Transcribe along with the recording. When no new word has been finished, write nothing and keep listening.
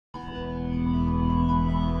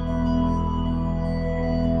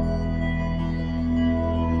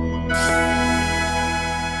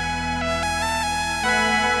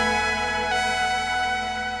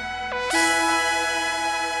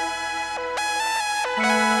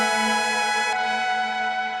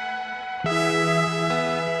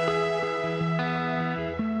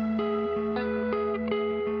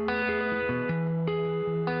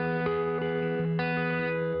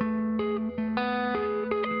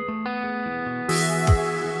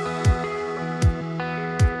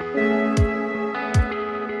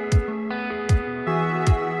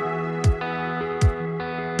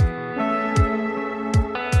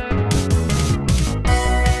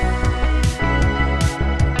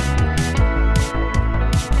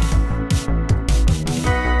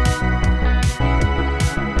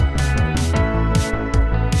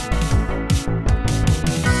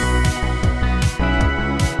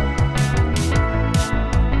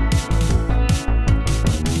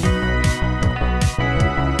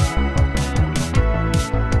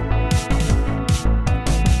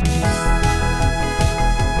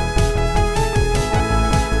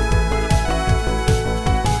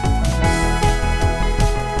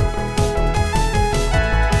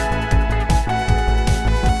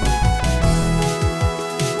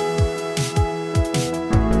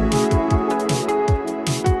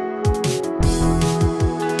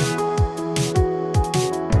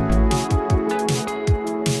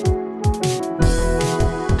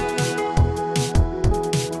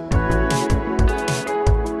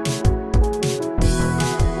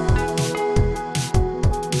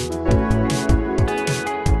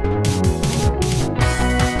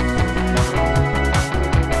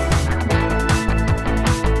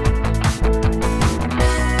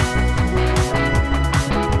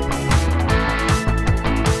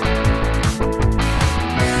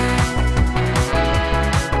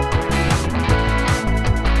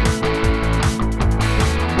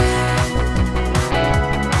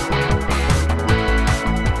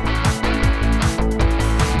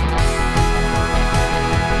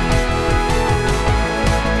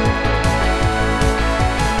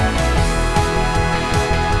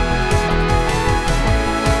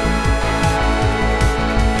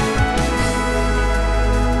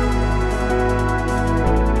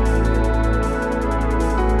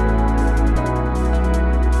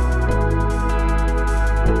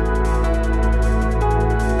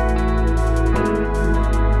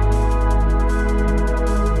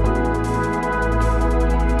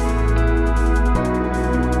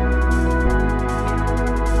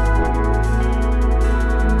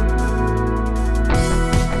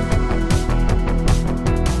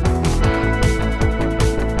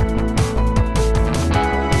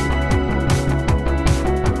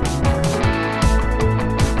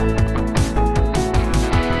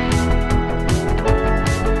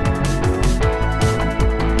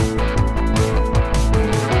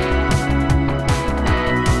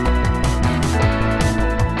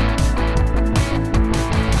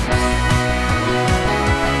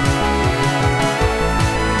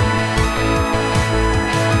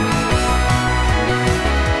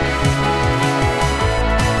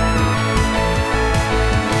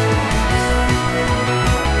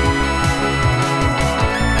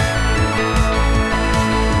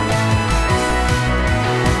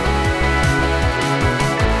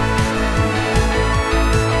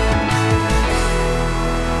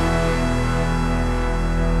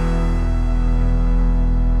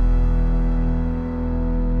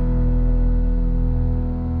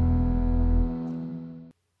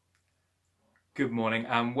Good morning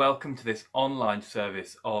and welcome to this online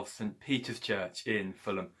service of St Peter's Church in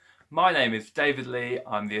Fulham. My name is David Lee,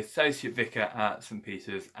 I'm the Associate Vicar at St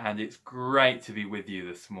Peter's and it's great to be with you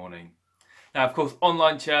this morning. Now of course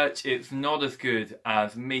online church, it's not as good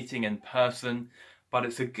as meeting in person, but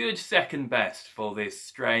it's a good second best for this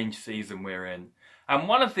strange season we're in. And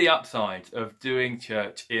one of the upsides of doing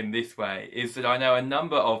church in this way is that I know a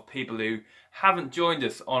number of people who haven't joined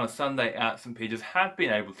us on a Sunday at St Peter's have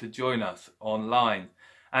been able to join us online.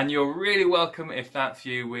 And you're really welcome if that's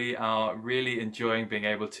you. We are really enjoying being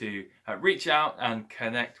able to reach out and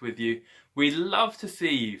connect with you. We love to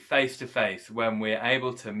see you face to face when we're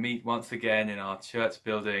able to meet once again in our church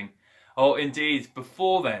building, or indeed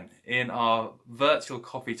before then in our virtual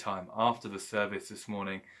coffee time after the service this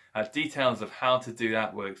morning. Details of how to do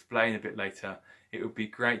that we'll explain a bit later. It would be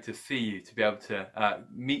great to see you, to be able to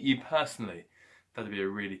meet you personally. That'd be a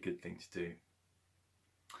really good thing to do.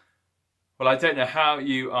 Well, I don't know how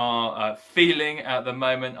you are feeling at the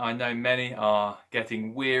moment. I know many are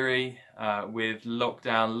getting weary with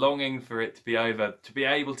lockdown, longing for it to be over, to be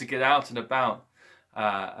able to get out and about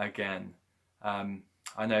again.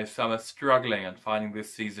 I know some are struggling and finding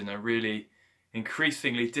this season a really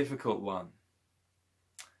increasingly difficult one.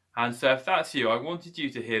 And so if that's you, I wanted you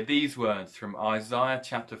to hear these words from Isaiah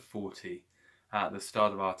chapter 40 at the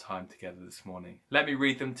start of our time together this morning. Let me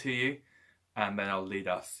read them to you and then I'll lead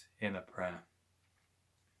us in a prayer.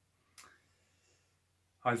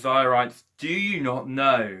 Isaiah writes, "Do you not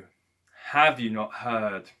know? Have you not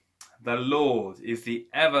heard? The Lord is the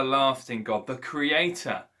everlasting God, the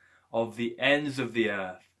creator of the ends of the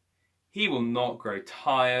earth. He will not grow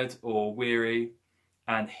tired or weary,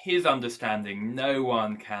 and his understanding no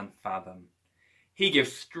one can fathom. He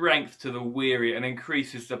gives strength to the weary and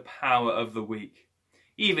increases the power of the weak.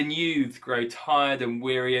 Even youths grow tired and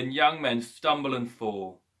weary, and young men stumble and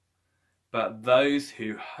fall. But those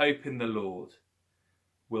who hope in the Lord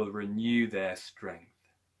will renew their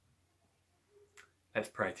strength." Let's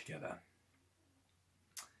pray together.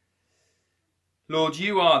 Lord,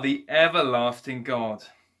 you are the everlasting God.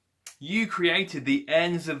 You created the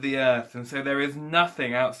ends of the earth, and so there is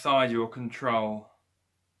nothing outside your control.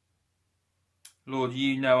 Lord,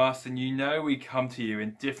 you know us, and you know we come to you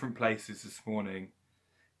in different places this morning.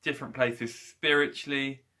 Different places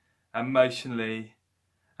spiritually, emotionally,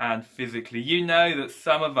 and physically. You know that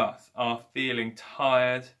some of us are feeling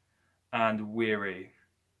tired and weary.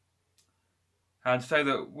 And so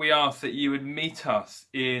that we ask that you would meet us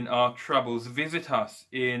in our troubles, visit us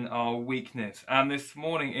in our weakness, and this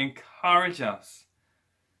morning encourage us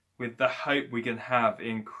with the hope we can have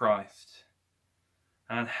in Christ,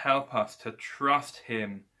 and help us to trust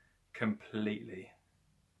him completely.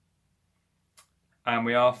 And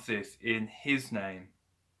we ask this in his name.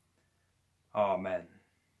 Amen.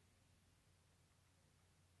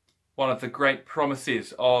 One of the great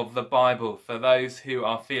promises of the Bible for those who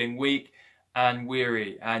are feeling weak and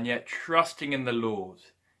weary and yet trusting in the Lord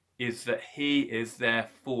is that he is their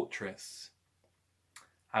fortress.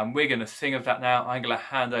 And we're going to sing of that now. I'm going to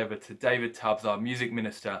hand over to David Tubbs, our music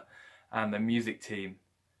minister, and the music team.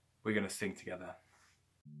 We're going to sing together.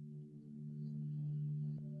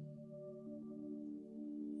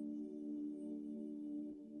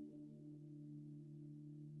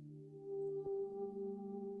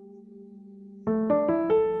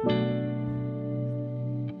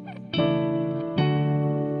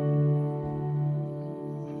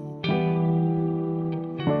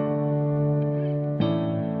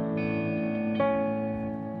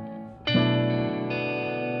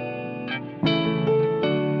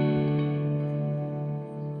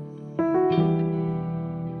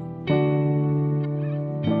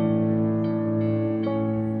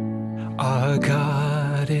 Our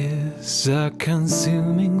God is a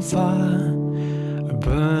consuming fire, a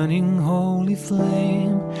burning holy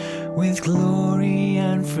flame with glory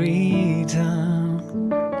and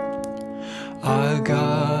freedom. Our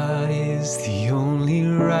God is the only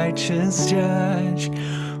righteous judge,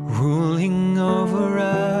 ruling over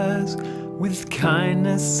us with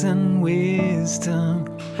kindness and wisdom,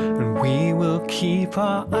 and we will keep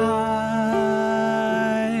our eyes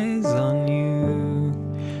on you.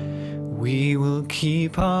 We will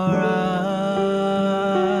keep our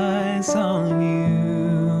eyes on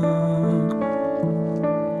you.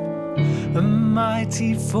 A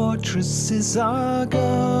mighty fortress is our God,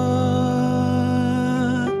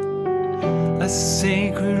 a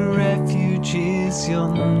sacred refuge is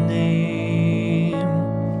your name.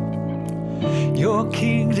 Your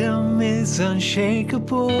kingdom is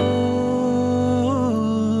unshakable,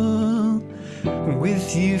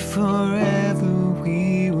 with you forever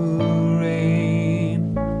we will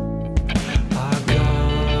reign. Our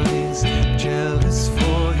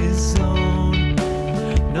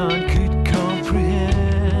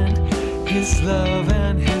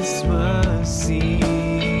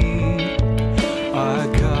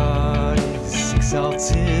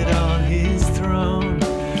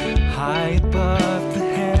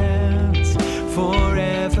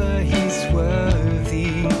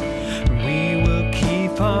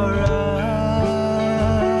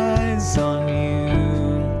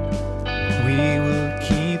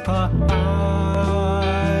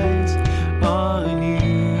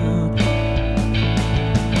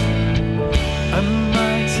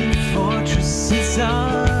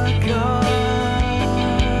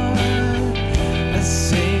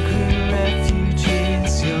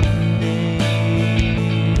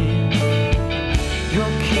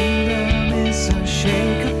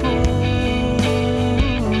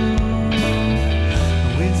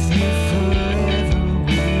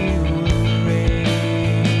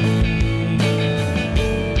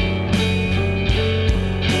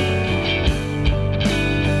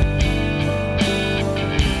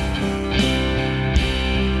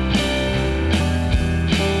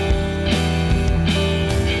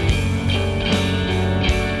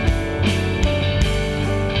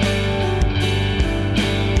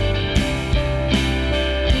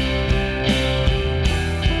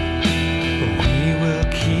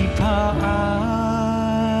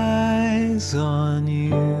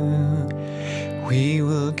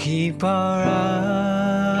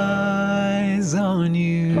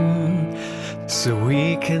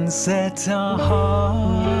set our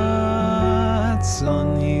hearts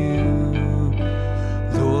on you.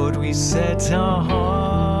 Lord, we set our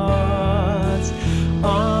hearts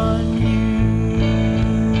on you.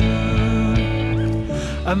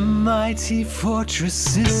 A mighty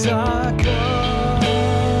fortress is our God,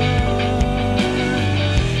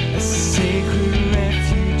 a sacred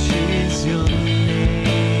refuge is your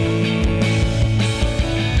name.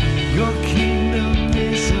 Your kingdom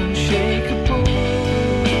is unshakable.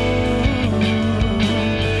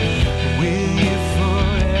 With you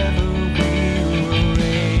forever we will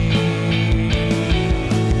reign.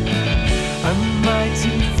 A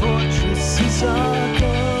mighty fortress is our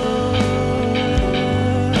God,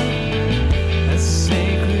 a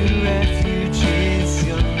sacred refuge is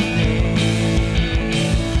your name.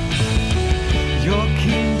 Your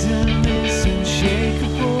kingdom is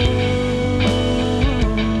unshakable.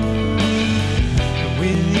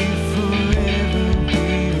 With you forever we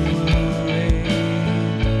will reign.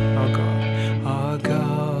 Our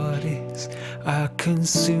God is a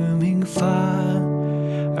consuming fire,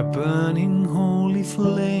 a burning holy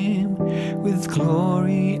flame with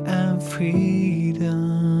glory and freedom.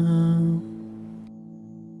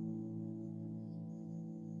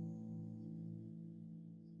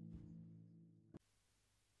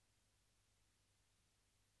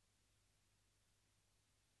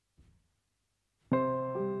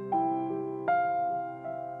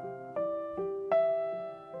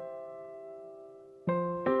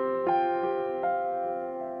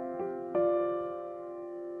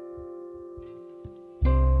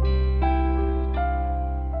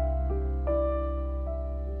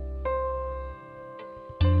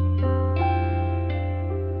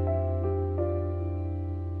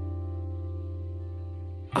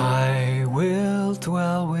 I will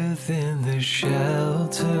dwell within the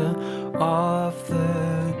shelter of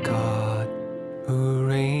the God who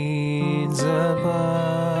reigns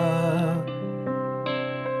above.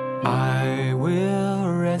 I will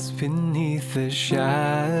rest beneath the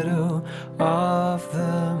shadow of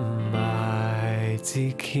the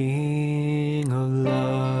mighty King of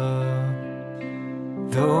love.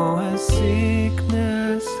 Though a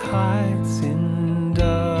sickness hides in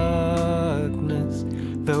darkness,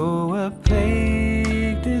 though a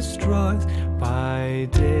plague destroys by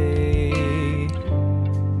day,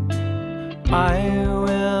 I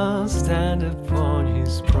will stand upon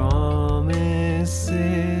his promises.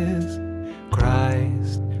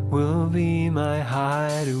 Christ will be my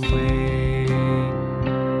hideaway.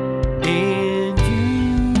 In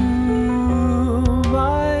you,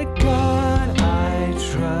 my God, I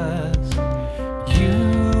trust.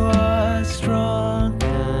 You are strong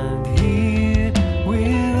and here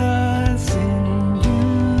with us. In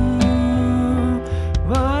you,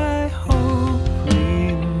 my hope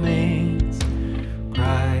remains.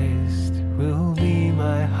 Christ will be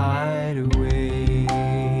my hideaway.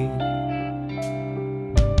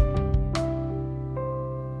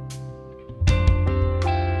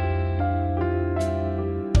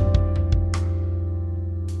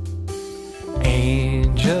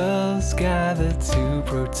 Angels gather to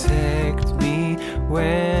protect me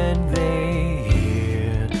when they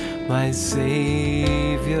hear my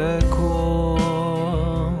Savior call.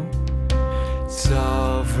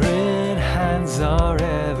 Sovereign hands are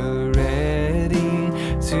ever ready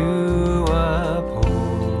to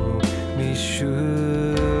uphold me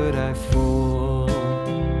should I fall.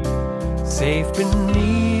 Safe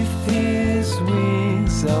beneath his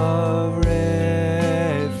wings of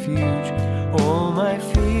refuge, all my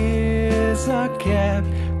fears are kept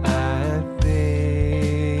at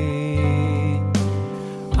bay.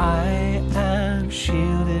 I am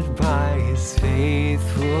shielded by his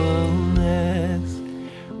faithfulness.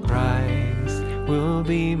 Christ will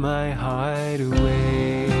be my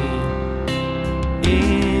hideaway.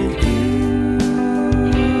 In you,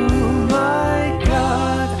 my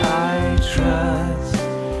God, I trust.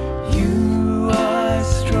 You are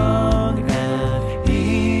strong and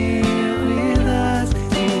here with us.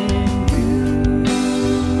 In you,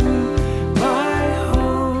 my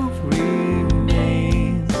hope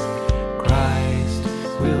remains. Christ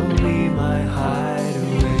will be my hideaway.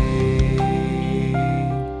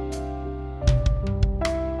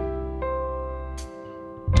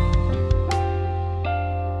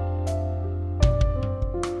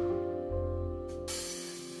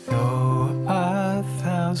 Though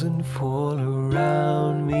 1,000 fall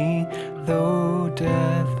around me, though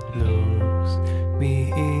death looks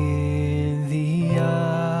me in the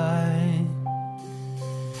eye,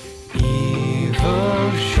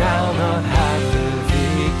 evil shall not have the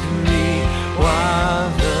victory while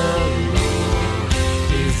the Lord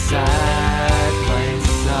is at my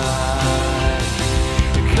side.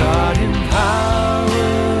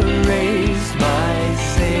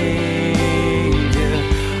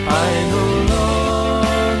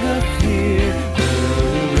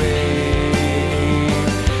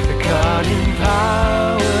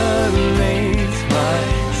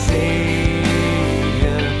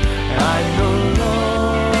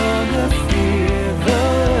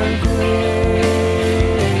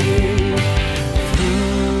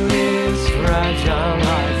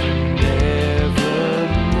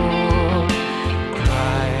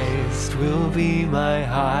 my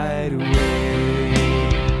hideaway.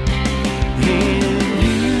 In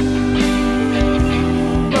you,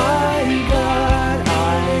 my God,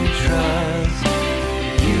 I trust.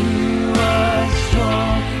 You are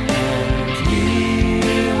strong and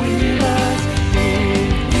here with us. In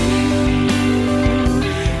you,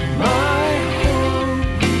 my hope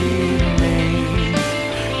remains.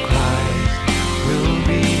 Christ will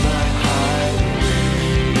be my hideaway.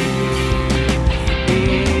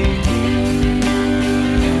 In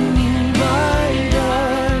you, my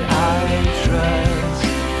God, I trust.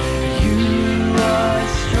 You are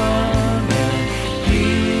strong and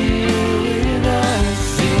here with us.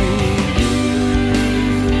 In you,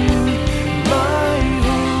 my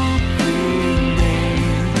hope remains.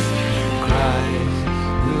 Christ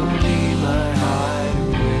will be my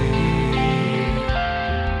hideaway.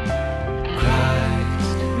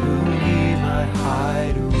 Christ will be my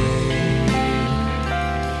hideaway.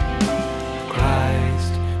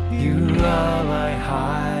 Christ, you are my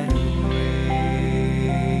hideaway.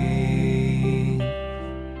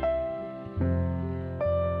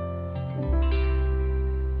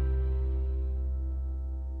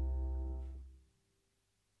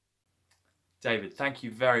 David, thank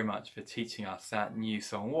you very much for teaching us that new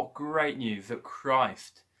song. What great news that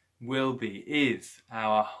Christ is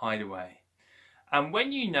our hideaway. And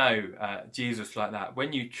when you know Jesus like that,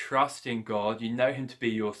 when you trust in God, you know him to be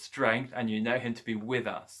your strength and you know him to be with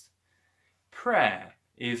us, prayer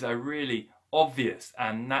is a really obvious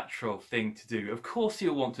and natural thing to do. Of course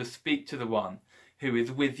you'll want to speak to the one who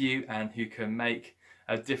is with you and who can make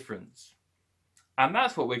a difference. And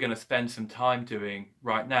that's what we're going to spend some time doing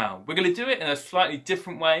right now. We're going to do it in a slightly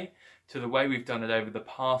different way to the way we've done it over the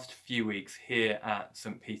past few weeks here at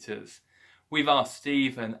St. Peter's. We've asked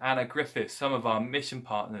Steve and Anna Griffiths, some of our mission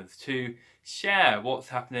partners, to share what's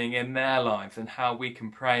happening in their lives and how we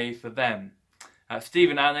can pray for them. Steve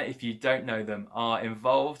and Anna, if you don't know them, are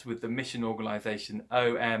involved with the mission organisation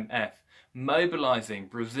OMF, mobilising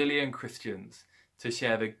Brazilian Christians to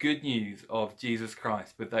share the good news of Jesus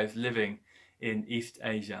Christ with those living in East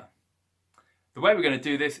Asia. The way we're going to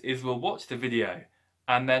do this is we'll watch the video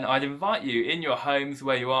and then I'd invite you in your homes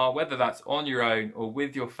where you are, whether that's on your own or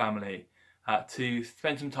with your family, to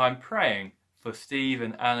spend some time praying for Steve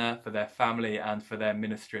and Anna, for their family and for their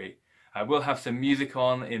ministry. We'll have some music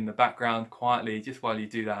on in the background quietly just while you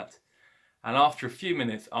do that. And after a few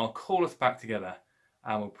minutes, I'll call us back together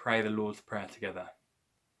and we'll pray the Lord's Prayer together.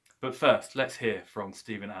 But first, let's hear from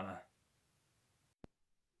Steve and Anna.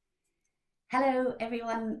 Hello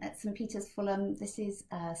everyone at St. Peter's Fulham. This is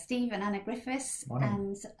Steve and Anna Griffiths.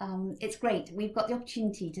 Morning. And it's great. We've got the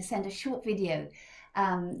opportunity to send a short video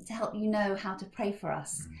to help you know how to pray for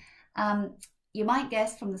us. You might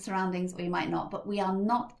guess from the surroundings or you might not, but we are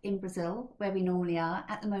not in Brazil where we normally are.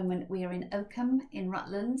 At the moment we are in Oakham in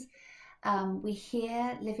Rutland. We're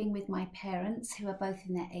here living with my parents who are both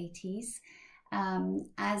in their 80s.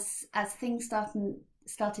 As things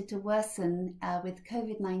started to worsen with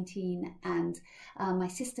COVID-19 and my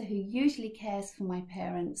sister, who usually cares for my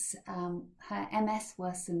parents, her MS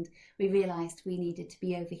worsened, we realised we needed to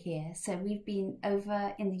be over here. So we've been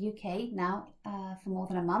over in the UK now for more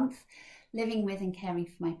than a month, living with and caring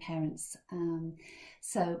for my parents.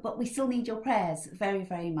 But we still need your prayers very,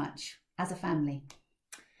 very much as a family.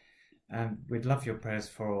 We'd love your prayers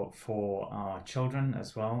for our children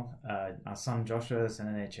as well. Our son Joshua is an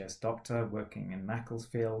NHS doctor working in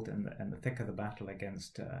Macclesfield in the thick of the battle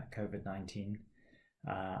against COVID-19.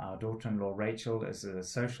 Our daughter-in-law Rachel is a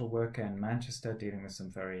social worker in Manchester dealing with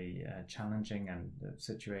some very challenging and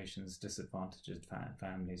situations, disadvantaged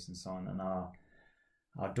families and so on. And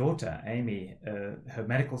our daughter Amy, her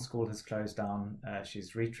medical school has closed down.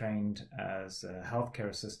 She's retrained as a healthcare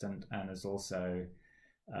assistant and is also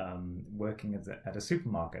working at a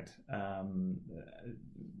supermarket,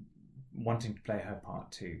 wanting to play her part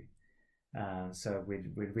too. So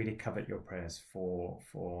we'd really covet your prayers for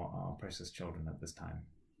our precious children at this time.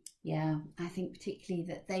 Yeah, I think particularly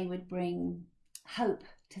that they would bring hope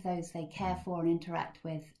to those they care for and interact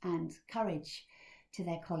with, and courage to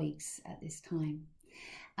their colleagues at this time.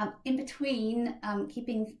 In between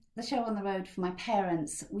keeping the show on the road for my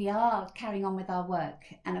parents, we are carrying on with our work,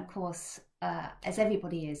 and of course, as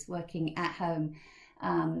everybody is, working at home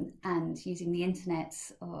and using the internet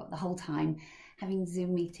the whole time, having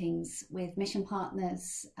Zoom meetings with mission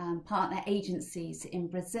partners, partner agencies in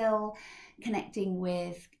Brazil, connecting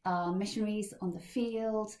with our missionaries on the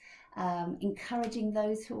field, encouraging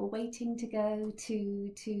those who are waiting to go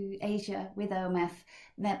to Asia with OMF.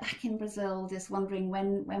 They're back in Brazil, just wondering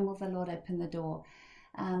when will the Lord open the door.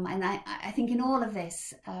 And I think in all of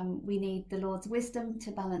this, we need the Lord's wisdom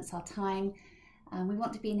to balance our time, We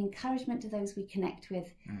want to be an encouragement to those we connect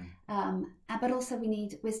with, but also we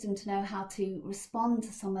need wisdom to know how to respond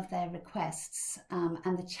to some of their requests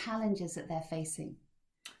and the challenges that they're facing.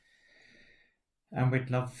 And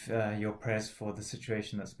we'd love your prayers for the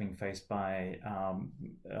situation that's being faced by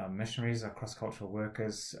missionaries, our cross-cultural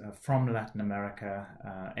workers from Latin America,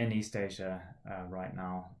 in East Asia right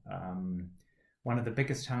now. One of the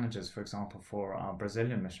biggest challenges, for example, for our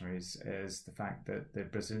Brazilian missionaries is the fact that the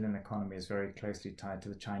Brazilian economy is very closely tied to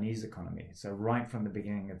the Chinese economy. So right from the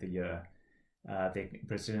beginning of the year, the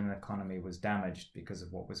Brazilian economy was damaged because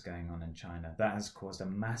of what was going on in China. That has caused a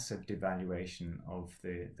massive devaluation of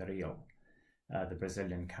the real, the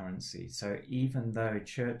Brazilian currency. So even though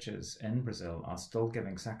churches in Brazil are still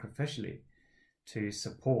giving sacrificially to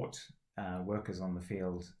support workers on the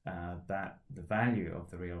field, that the value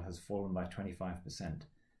of the real has fallen by 25%.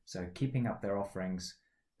 So keeping up their offerings,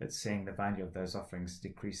 but seeing the value of those offerings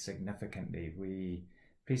decrease significantly.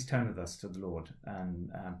 Please turn with us to the Lord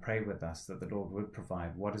and pray with us that the Lord would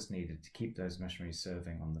provide what is needed to keep those missionaries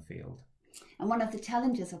serving on the field. And one of the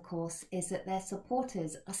challenges, of course, is that their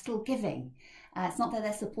supporters are still giving. It's not that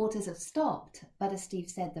their supporters have stopped, but as Steve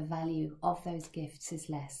said, the value of those gifts is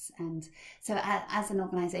less. And so as an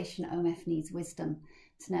organisation, OMF needs wisdom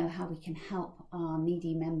to know how we can help our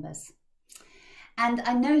needy members. And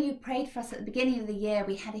I know you prayed for us at the beginning of the year.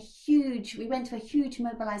 We went to a huge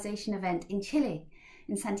mobilisation event in Chile,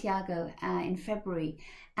 in Santiago, in February,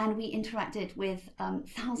 and we interacted with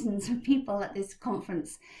thousands of people at this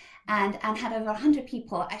conference. And had over 100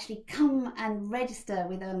 people actually come and register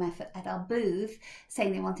with OMF at our booth,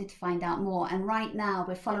 saying they wanted to find out more. And right now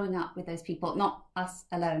we're following up with those people, not us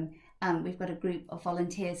alone. We've got a group of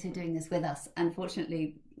volunteers who are doing this with us.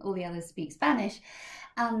 Unfortunately, all the others speak Spanish.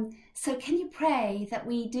 So can you pray that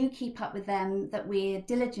we do keep up with them, that we're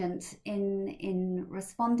diligent in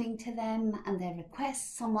responding to them and their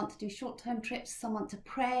requests? Some want to do short-term trips, some want to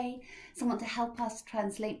pray, some want to help us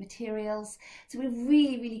translate materials. So we're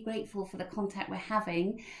really, really grateful for the contact we're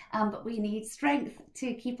having, but we need strength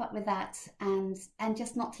to keep up with that and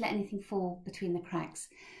just not to let anything fall between the cracks.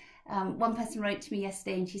 One person wrote to me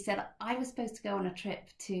yesterday and she said, I was supposed to go on a trip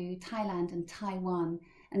to Thailand and Taiwan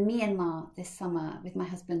and Myanmar this summer with my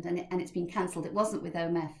husband, and it's been cancelled. It wasn't with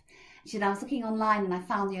OMF. She said, I was looking online and I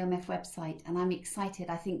found the OMF website and I'm excited.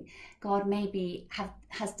 I think God maybe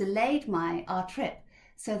has delayed our trip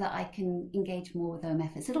so that I can engage more with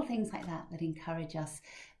OMF. It's little things like that that encourage us.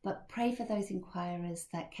 But pray for those inquirers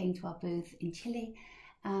that came to our booth in Chile.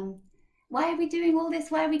 Why are we doing all this?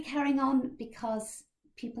 Why are we carrying on? Because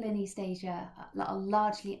people in East Asia are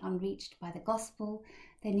largely unreached by the gospel.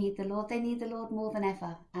 They need the Lord. They need the Lord more than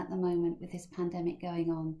ever at the moment with this pandemic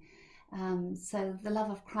going on. So the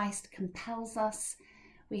love of Christ compels us.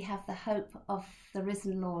 We have the hope of the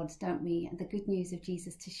risen Lord, don't we? And the good news of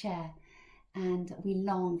Jesus to share. And we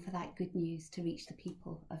long for that good news to reach the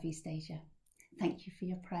people of East Asia. Thank you for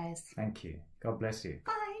your prayers. Thank you. God bless you.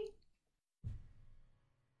 Bye.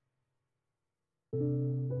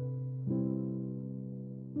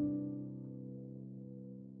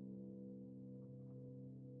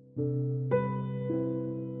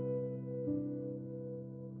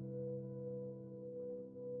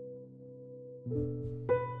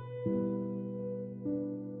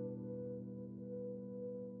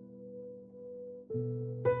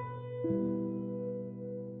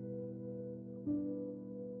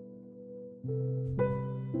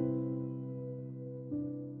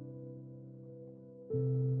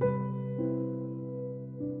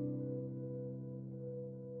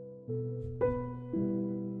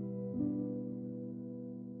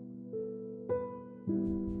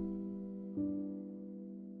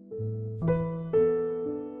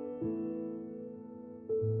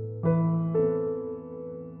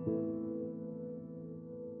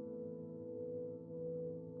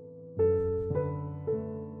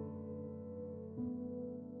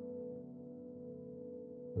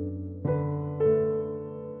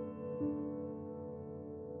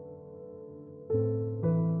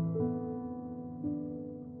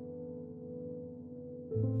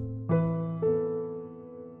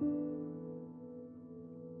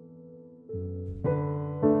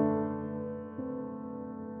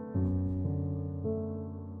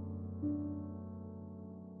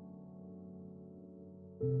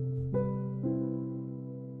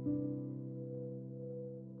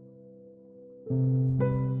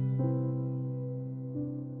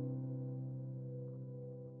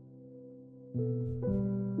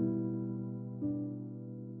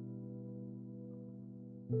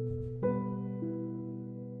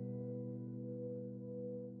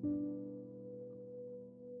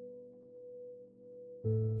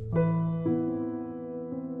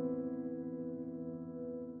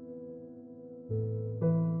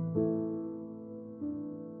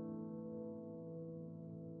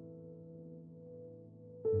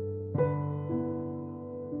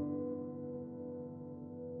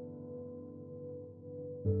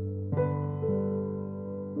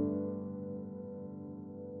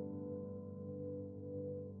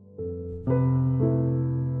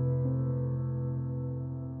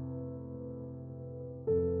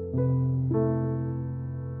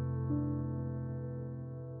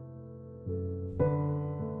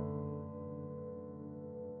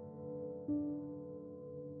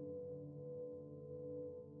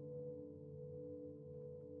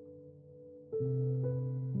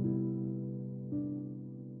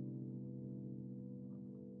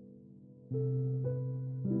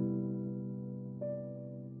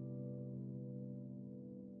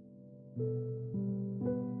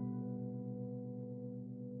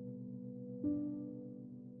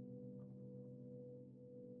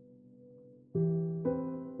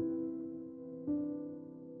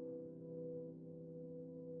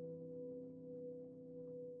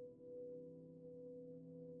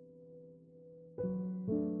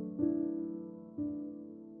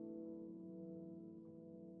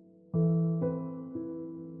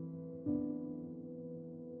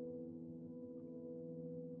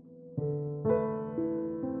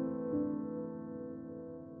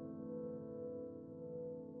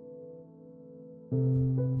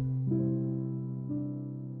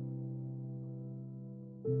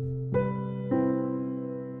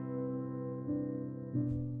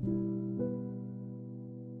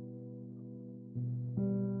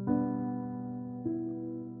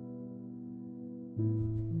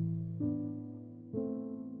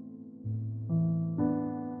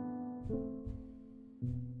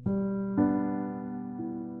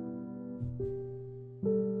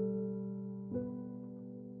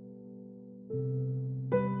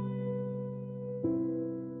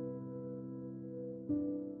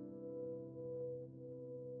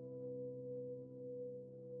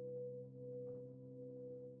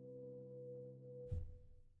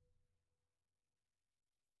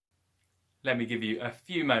 Let me give you a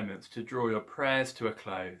few moments to draw your prayers to a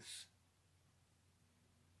close.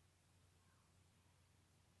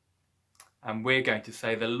 And we're going to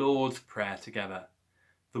say the Lord's Prayer together,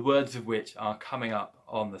 the words of which are coming up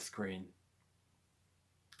on the screen.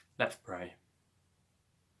 Let's pray.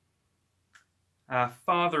 Our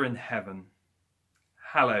Father in heaven,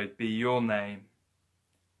 hallowed be your name.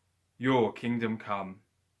 Your kingdom come,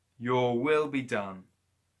 your will be done,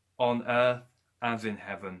 on earth as in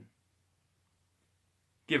heaven.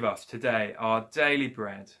 Give us today our daily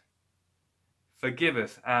bread. Forgive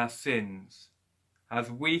us our sins, as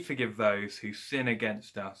we forgive those who sin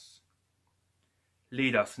against us.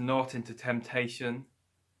 Lead us not into temptation,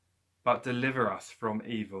 but deliver us from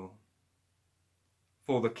evil.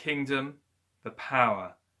 For the kingdom, the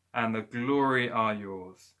power, and the glory are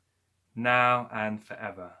yours, now and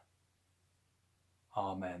forever.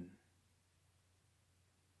 Amen.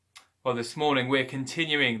 Well, this morning we're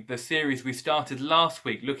continuing the series we started last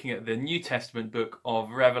week, looking at the New Testament book of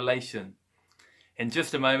Revelation. In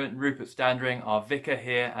just a moment, Rupert Standring, our vicar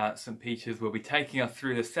here at St. Peter's, will be taking us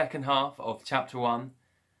through the second half of chapter 1.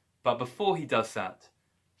 But before he does that,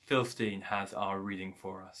 Phil Steen has our reading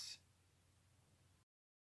for us.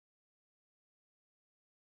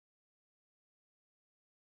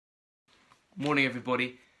 Morning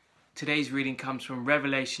everybody. Today's reading comes from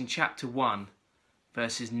Revelation chapter 1,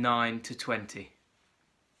 verses 9 to 20.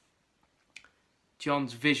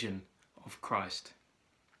 John's vision of Christ.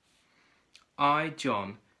 I,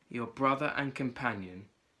 John, your brother and companion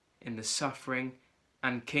in the suffering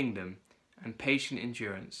and kingdom and patient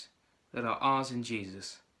endurance that are ours in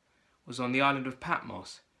Jesus, was on the island of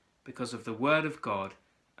Patmos because of the word of God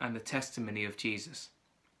and the testimony of Jesus.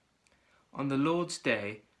 On the Lord's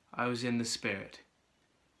day I was in the Spirit,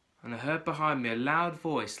 and I heard behind me a loud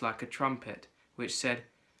voice like a trumpet, which said,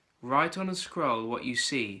 Write on a scroll what you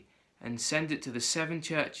see, and send it to the 7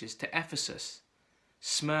 churches, to Ephesus,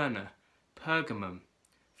 Smyrna, Pergamum,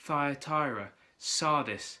 Thyatira,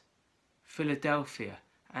 Sardis, Philadelphia,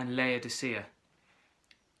 and Laodicea.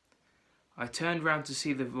 I turned round to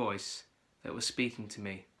see the voice that was speaking to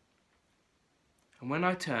me. And when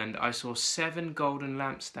I turned, I saw 7 golden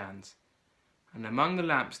lampstands, and among the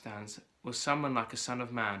lampstands was someone like a son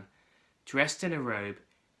of man, dressed in a robe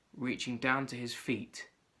reaching down to his feet,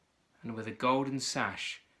 and with a golden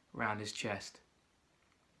sash round his chest.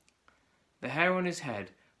 The hair on his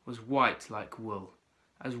head was white like wool,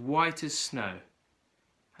 as white as snow,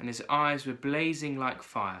 and his eyes were blazing like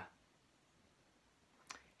fire.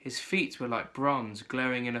 His feet were like bronze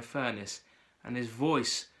glowing in a furnace, and his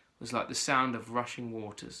voice was like the sound of rushing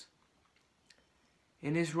waters.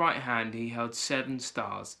 In his right hand he held 7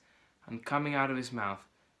 stars, and coming out of his mouth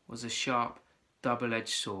was a sharp, double-edged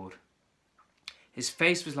sword. His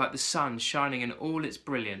face was like the sun shining in all its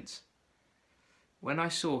brilliance. When I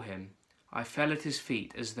saw him, I fell at his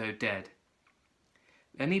feet as though dead.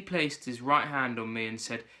 Then he placed his right hand on me and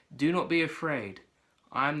said, Do not be afraid.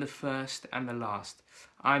 I am the first and the last.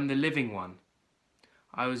 I am the living one.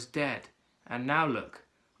 I was dead, and now look,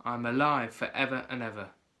 I am alive for ever and ever.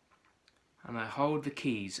 And I hold the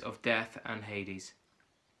keys of death and Hades.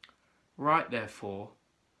 Write therefore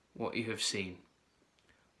what you have seen,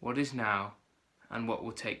 what is now, and what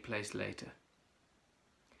will take place later.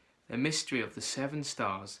 The mystery of the 7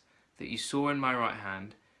 stars that you saw in my right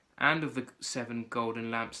hand, and of the 7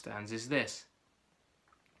 golden lampstands is this.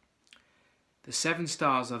 The 7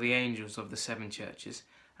 stars are the angels of the 7 churches,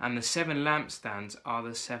 and the 7 lampstands are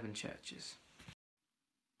the 7 churches.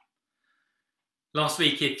 Last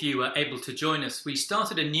week, if you were able to join us, we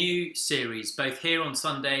started a new series, both here on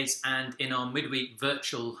Sundays and in our midweek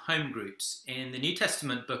virtual home groups, in the New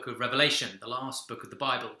Testament book of Revelation, the last book of the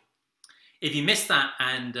Bible. If you missed that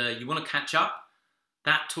and you want to catch up,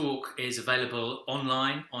 that talk is available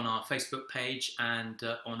online on our Facebook page and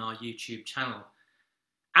on our YouTube channel,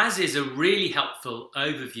 as is a really helpful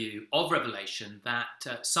overview of Revelation that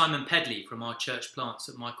Simon Pedley from our church plants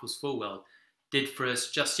at Michael's Fulwell did for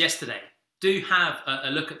us just yesterday. Do have a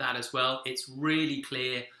look at that as well. It's really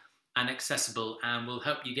clear and accessible and will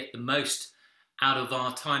help you get the most out of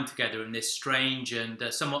our time together in this strange and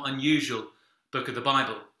somewhat unusual book of the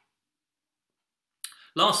Bible.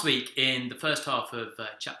 Last week, in the first half of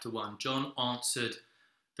chapter 1, John answered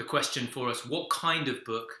the question for us, what kind of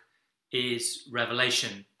book is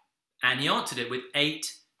Revelation? And he answered it with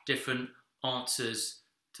 8 different answers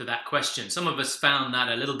to that question. Some of us found that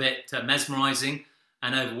a little bit mesmerizing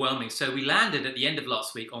and overwhelming. So we landed at the end of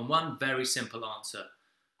last week on one very simple answer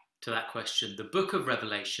to that question. The book of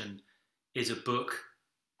Revelation is a book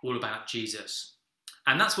all about Jesus.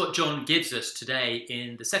 And that's what John gives us today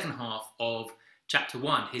in the second half of chapter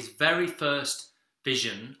 1. His very first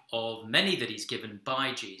vision of many that he's given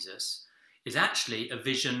by Jesus is actually a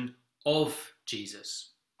vision of Jesus.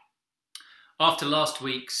 After last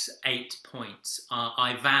week's 8 points,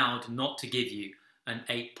 I vowed not to give you an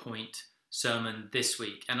 8-point sermon this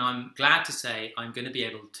week, and I'm glad to say I'm going to be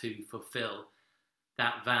able to fulfill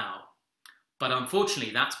that vow. But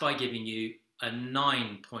unfortunately, that's by giving you a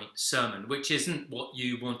 9-point sermon, which isn't what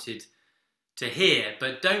you wanted to hear.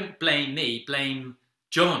 But don't blame me, blame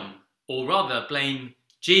John, or rather blame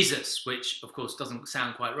Jesus, which of course doesn't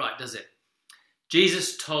sound quite right, does it?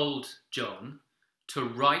 Jesus told John to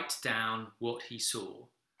write down what he saw,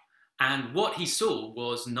 and what he saw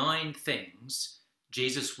was 9 things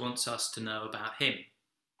Jesus wants us to know about him.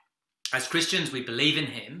 As Christians, we believe in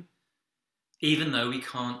him, even though we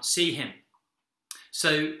can't see him.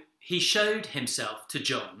 So he showed himself to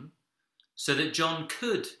John so that John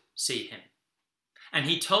could see him. And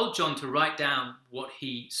he told John to write down what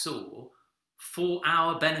he saw for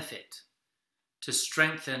our benefit, to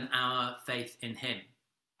strengthen our faith in him.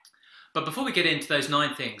 But before we get into those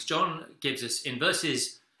 9 things, John gives us in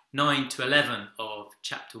verses 9 to 11 of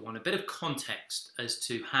chapter 1 a bit of context as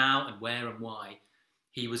to how and where and why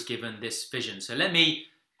he was given this vision. So let me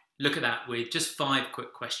look at that with just 5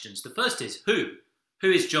 quick questions. The first is who?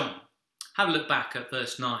 Who is John? Have a look back at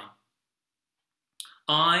verse 9.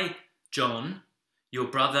 I, John, your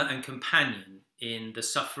brother and companion in the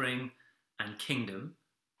suffering and kingdom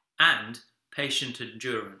and patient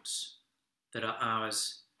endurance that are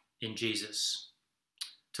ours in Jesus.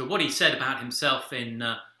 To what he said about himself in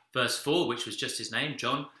verse 4, which was just his name,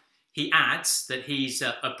 John, he adds that he's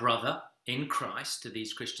a brother in Christ to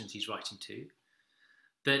these Christians he's writing to,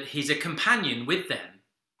 that he's a companion with them,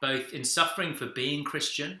 both in suffering for being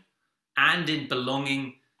Christian and in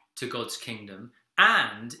belonging to God's kingdom,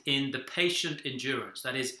 and in the patient endurance,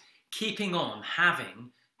 that is, keeping on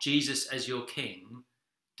having Jesus as your king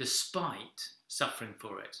despite suffering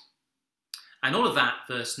for it. And all of that,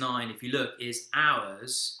 verse 9, if you look, is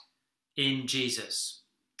ours in Jesus.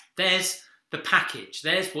 There's the package.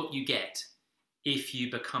 There's what you get if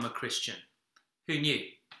you become a Christian. Who knew?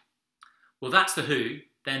 Well, that's the who,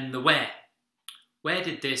 then the where. Where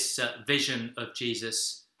did this vision of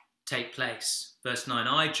Jesus take place? Verse 9,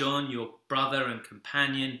 I, John, your brother and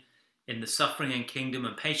companion in the suffering and kingdom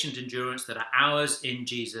and patient endurance that are ours in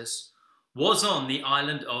Jesus, was on the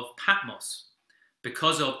island of Patmos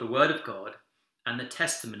because of the word of God and the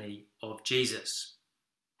testimony of Jesus.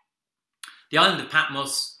 The island of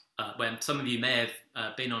Patmos, where some of you may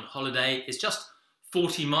have been on holiday, is just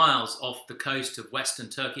 40 miles off the coast of Western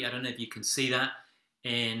Turkey. I don't know if you can see that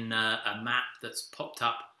in a map that's popped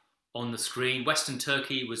up on the screen. Western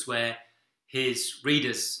Turkey was where his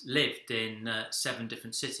readers lived in 7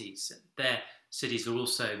 different cities. Their cities are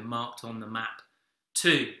also marked on the map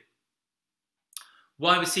too.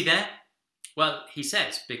 Why was he there? Well, he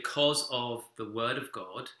says, because of the word of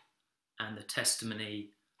God and the testimony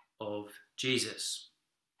of Jesus.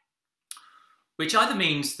 Which either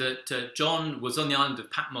means that John was on the island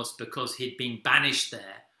of Patmos because he'd been banished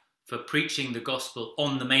there for preaching the gospel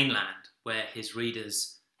on the mainland where his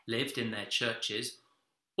readers lived in their churches,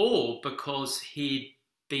 or because he'd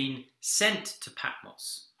been sent to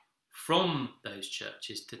Patmos from those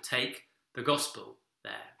churches to take the gospel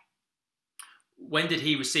there. When did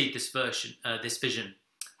he receive this vision?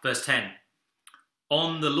 Verse 10,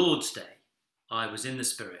 on the Lord's day, I was in the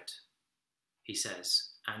Spirit, he says,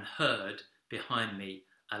 and heard behind me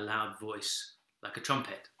a loud voice like a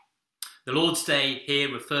trumpet. The Lord's Day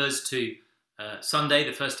here refers to Sunday,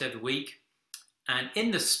 the first day of the week. And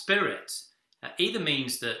in the Spirit either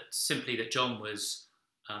means that simply that John was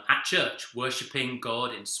at church, worshipping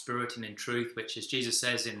God in spirit and in truth, which, as Jesus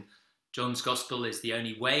says in John's Gospel, is the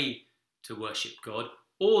only way to worship God,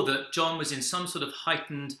 or that John was in some sort of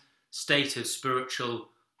heightened state of spiritual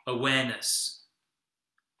awareness.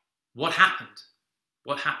 What happened?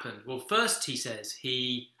 What happened? Well, first he says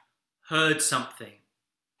he heard something.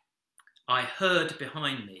 I heard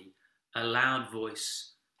behind me a loud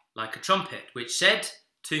voice like a trumpet, which said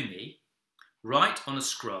to me, write on a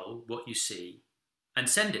scroll what you see and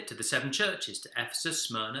send it to the 7 churches, to Ephesus,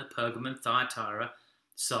 Smyrna, Pergamum, Thyatira,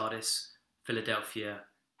 Sardis, Philadelphia,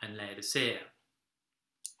 and Laodicea.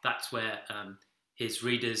 That's where his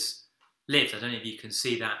readers lived. I don't know if you can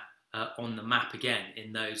see that on the map again,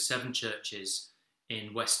 in those 7 churches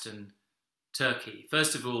in Western Turkey.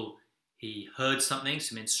 First of all, he heard something,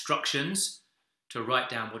 some instructions to write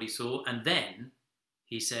down what he saw, and then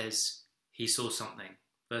he says he saw something.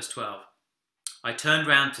 Verse 12, I turned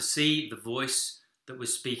round to see the voice that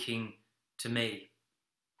was speaking to me.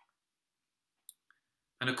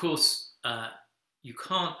 And of course, you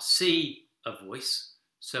can't see a voice,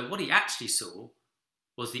 so what he actually saw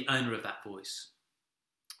was the owner of that voice.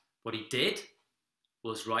 What he did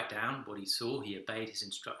was write down what he saw. He obeyed his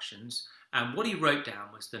instructions. And what he wrote down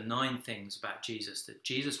was the 9 things about Jesus that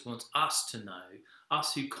Jesus wants us to know,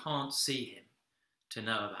 us who can't see him, to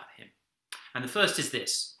know about him. And the first is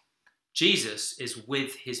this: Jesus is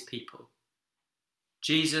with his people.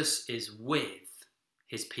 Jesus is with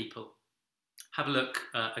his people. Have a look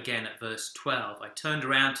again at verse 12. I turned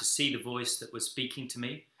around to see the voice that was speaking to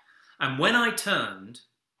me. And when I turned,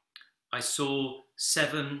 I saw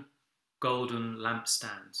 7 golden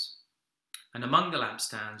lampstands. And among the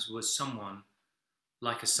lampstands was someone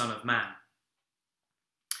like a son of man.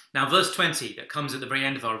 Now, verse 20, that comes at the very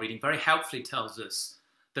end of our reading, very helpfully tells us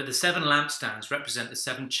that the 7 lampstands represent the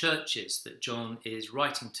 7 churches that John is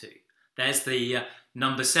writing to. There's the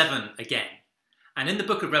number 7 again. And in the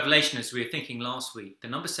book of Revelation, as we were thinking last week, the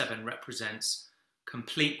number 7 represents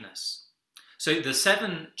completeness. So the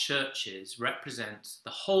 7 churches represent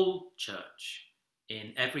the whole church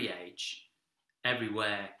in every age,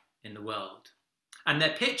 everywhere in the world. And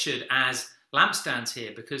they're pictured as lampstands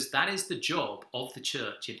here because that is the job of the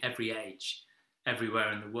church in every age,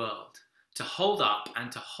 everywhere in the world, to hold up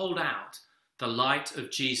and to hold out the light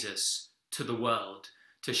of Jesus to the world,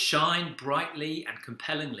 to shine brightly and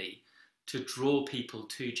compellingly to draw people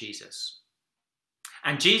to Jesus.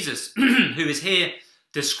 And Jesus, who is here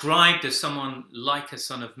described as someone like a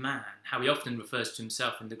son of man, how he often refers to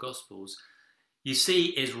himself in the Gospels, you see,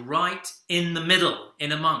 is right in the middle,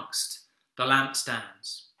 in amongst the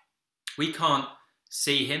lampstands. We can't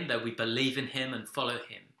see him, though we believe in him and follow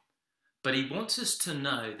him. But he wants us to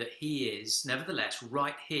know that he is, nevertheless,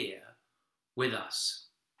 right here with us.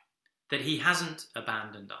 That he hasn't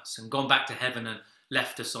abandoned us and gone back to heaven and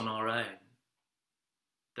left us on our own.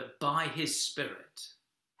 That by his Spirit,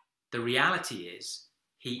 the reality is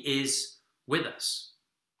he is with us.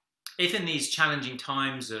 If in these challenging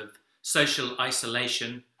times of social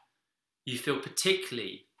isolation, you feel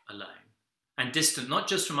particularly alone and distant, not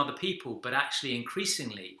just from other people, but actually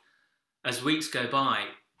increasingly as weeks go by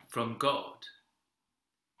from God,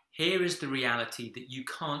 here is the reality that you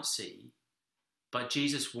can't see, but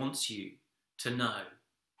Jesus wants you to know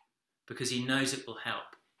because he knows it will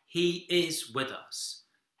help. He is with us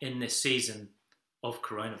in this season of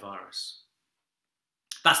coronavirus.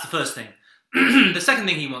 That's the first thing. The second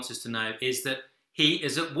thing he wants us to know is that he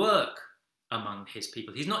is at work among his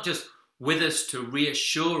people. He's not just with us to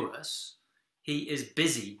reassure us. He is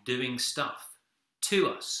busy doing stuff to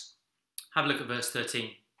us. Have a look at verse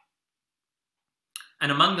 13.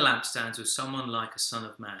 And among the lampstands was someone like a son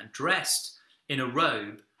of man, dressed in a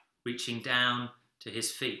robe reaching down to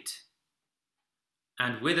his feet,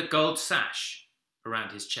 and with a gold sash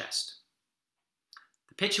around his chest.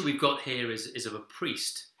 The picture we've got here is of a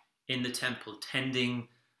priest in the temple tending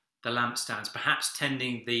the lampstands, perhaps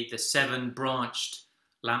tending the 7-branched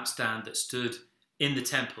lampstand that stood in the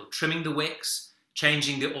temple, trimming the wicks,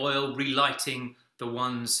 changing the oil, relighting the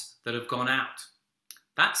ones that have gone out.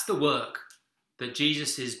 That's the work that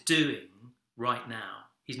Jesus is doing right now.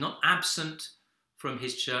 He's not absent from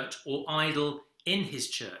his church or idle in his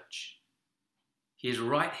church. He is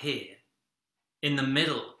right here in the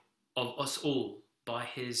middle of us all by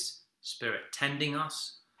his Spirit, tending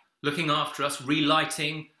us, looking after us,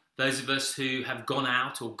 relighting those of us who have gone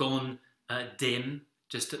out or gone dim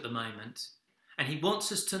just at the moment. And he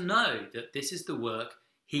wants us to know that this is the work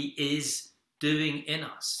he is doing in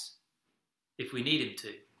us if we need him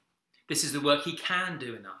to. This is the work he can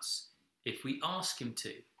do in us if we ask him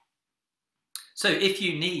to. So if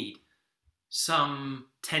you need some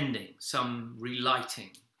tending, some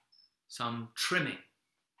relighting, some trimming,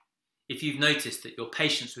 if you've noticed that your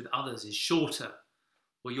patience with others is shorter,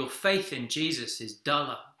 or your faith in Jesus is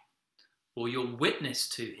duller, or your witness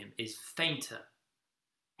to him is fainter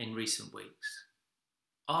in recent weeks,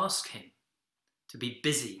 ask him to be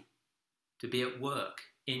busy, to be at work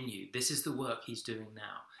in you. This is the work he's doing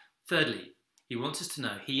now. Thirdly, he wants us to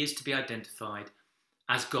know he is to be identified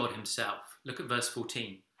as God himself. Look at verse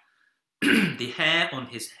 14. The hair on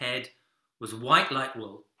his head was white like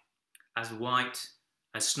wool, as white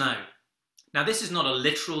as snow. Now, this is not a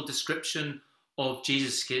literal description of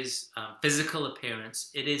Jesus' physical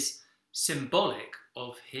appearance. It is symbolic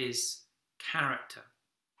of his character.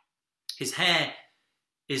 His hair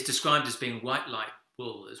is described as being white like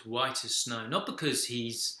wool, as white as snow, not because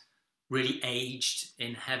he's really aged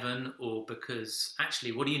in heaven or because,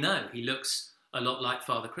 actually, what do you know? He looks a lot like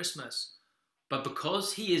Father Christmas, but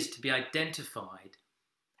because he is to be identified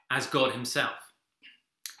as God himself.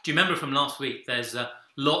 Do you remember from last week, there's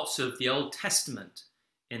lots of the Old Testament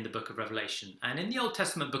in the book of Revelation, and in the Old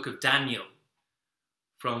Testament book of Daniel,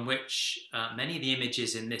 from which many of the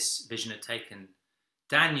images in this vision are taken.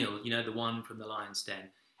 Daniel, you know, the one from the lion's den,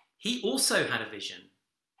 he also had a vision.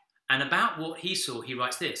 And about what he saw, he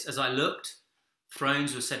writes this: "As I looked,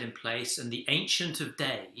 thrones were set in place, and the Ancient of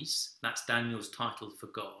Days," that's Daniel's title for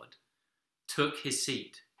God, "took his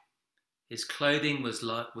seat. His clothing was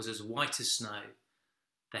as white as snow.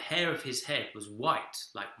 The hair of his head was white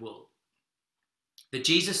like wool." The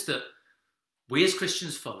Jesus that we as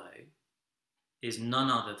Christians follow is none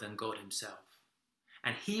other than God himself.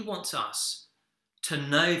 And he wants us to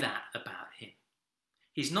know that about him.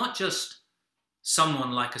 He's not just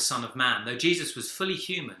someone like a son of man, though Jesus was fully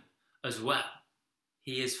human as well.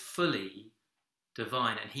 He is fully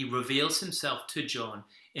divine, and he reveals himself to John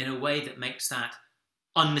in a way that makes that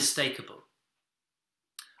unmistakable.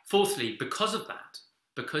 Fourthly, because of that,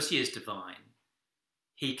 because he is divine,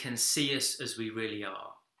 he can see us as we really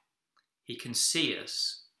are. He can see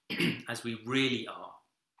us as we really are.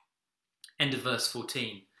 End of verse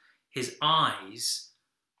 14. His eyes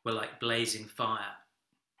were like blazing fire.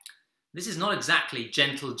 This is not exactly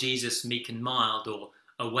gentle Jesus, meek and mild, or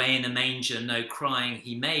away in a manger, no crying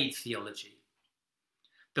he made theology.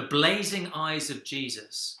 The blazing eyes of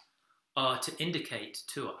Jesus are to indicate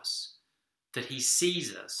to us that he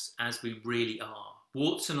sees us as we really are.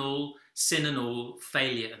 Warts and all, sin and all,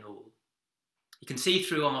 failure and all. He can see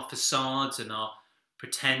through our facades and our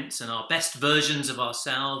pretense and our best versions of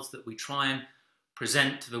ourselves that we try and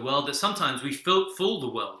present to the world, that sometimes we fool the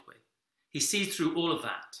world with. He sees through all of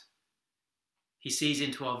that. He sees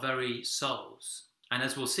into our very souls. And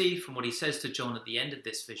as we'll see from what he says to John at the end of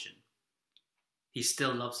this vision, he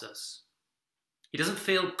still loves us. He doesn't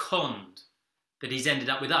feel conned that he's ended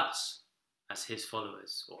up with us as his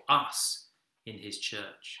followers, or us in his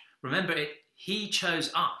church. Remember, he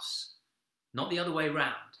chose us, not the other way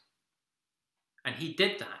round. And he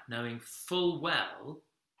did that knowing full well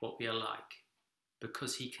what we are like,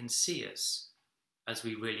 because he can see us as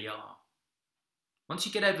we really are. Once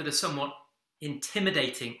you get over the somewhat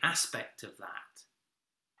intimidating aspect of that,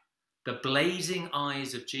 the blazing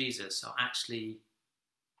eyes of Jesus are actually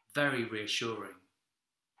very reassuring.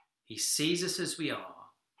 He sees us as we are,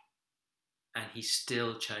 and he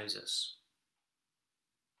still chose us.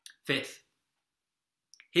 Fifth,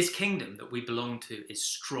 his kingdom that we belong to is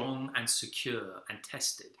strong and secure and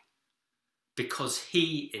tested because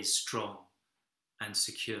he is strong and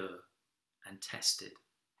secure and tested.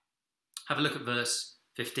 Have a look at verse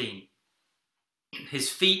 15. His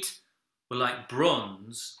feet were like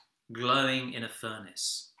bronze glowing in a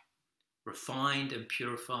furnace, refined and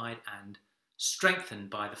purified and strengthened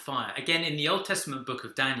by the fire. Again, in the Old Testament book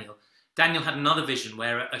of Daniel, Daniel had another vision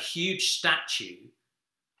where a huge statue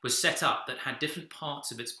was set up that had different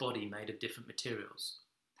parts of its body made of different materials.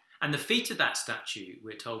 And the feet of that statue,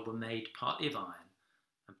 we're told, were made partly of iron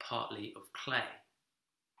and partly of clay.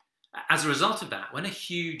 As a result of that, when a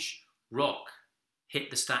huge rock hit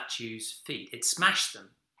the statue's feet, it smashed them,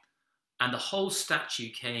 and the whole statue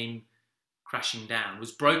came crashing down,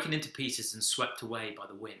 was broken into pieces and swept away by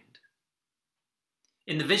the wind.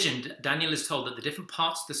 In the vision, Daniel is told that the different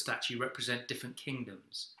parts of the statue represent different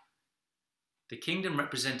kingdoms. The kingdom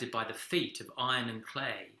represented by the feet of iron and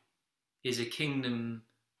clay is a kingdom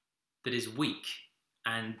that is weak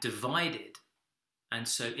and divided and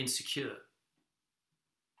so insecure.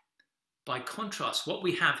 By contrast, what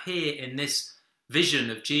we have here in this vision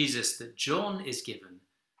of Jesus that John is given,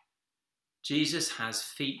 Jesus has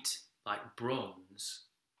feet like bronze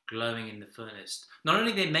glowing in the furnace. Not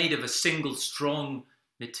only are they made of a single strong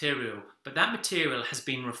material, but that material has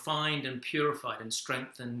been refined and purified and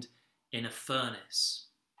strengthened in a furnace.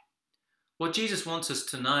 What Jesus wants us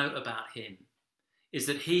to know about him is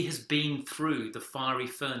that he has been through the fiery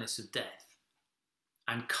furnace of death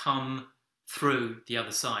and come through the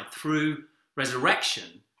other side, through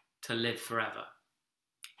resurrection, to live forever.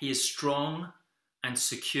 He is strong and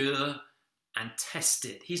secure and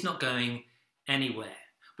tested. He's not going anywhere,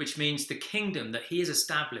 which means the kingdom that he has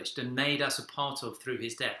established and made us a part of through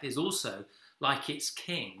his death is also, like its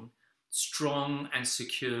king, strong and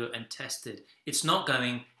secure and tested. It's not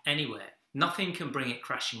going anywhere. Nothing can bring it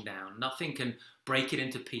crashing down. Nothing can break it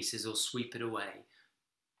into pieces or sweep it away.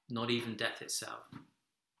 Not even death itself.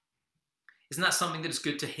 Isn't that something that is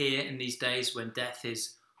good to hear in these days when death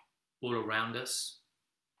is all around us?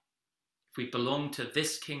 If we belong to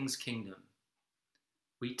this king's kingdom,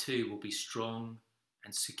 we too will be strong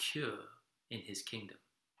and secure in his kingdom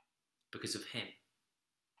because of him.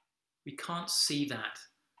 We can't see that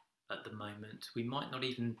at the moment. We might not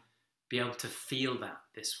even be able to feel that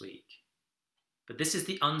this week. But this is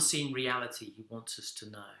the unseen reality he wants us to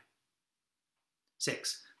know.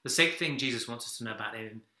 6. The sixth thing Jesus wants us to know about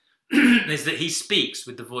him is that he speaks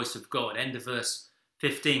with the voice of God. End of verse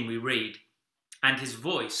 15 we read, "And his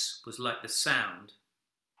voice was like the sound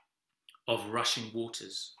of rushing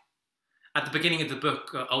waters." At the beginning of the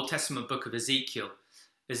book, Old Testament book of Ezekiel,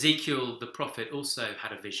 Ezekiel the prophet also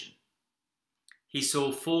had a vision. He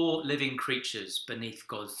saw 4 living creatures beneath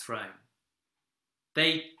God's throne.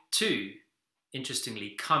 They too,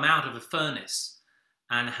 interestingly, come out of a furnace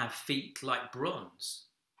and have feet like bronze.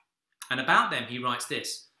 And about them he writes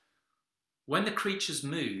this, "When the creatures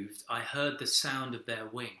moved, I heard the sound of their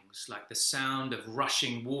wings, like the sound of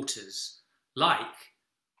rushing waters, like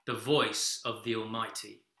the voice of the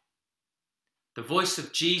Almighty." The voice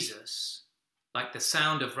of Jesus, like the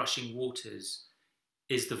sound of rushing waters,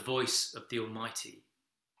 is the voice of the Almighty,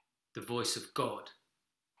 the voice of God,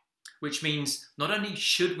 which means not only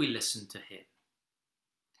should we listen to him,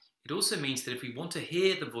 it also means that if we want to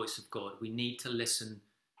hear the voice of God, we need to listen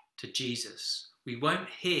to Jesus. We won't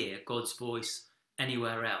hear God's voice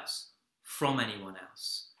anywhere else, from anyone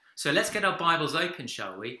else. So let's get our Bibles open,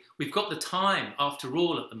 shall we? We've got the time, after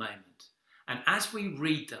all, at the moment. And as we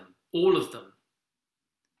read them, all of them,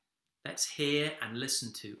 let's hear and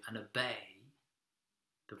listen to and obey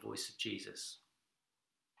the voice of Jesus.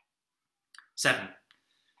 7.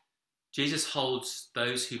 Jesus holds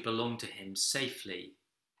those who belong to him safely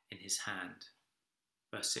in his hand.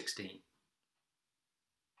 Verse 16.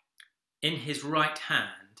 In his right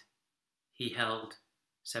hand he held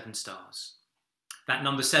 7 stars. That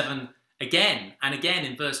number 7, again and again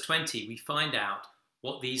in verse 20, we find out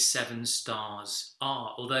what these 7 stars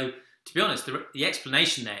are. Although, to be honest, the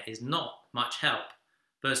explanation there is not much help.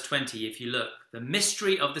 Verse 20, if you look, the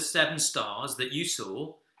mystery of the 7 stars that you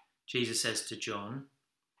saw, Jesus says to John,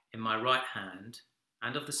 in my right hand,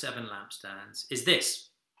 and of the 7 lampstands, is this.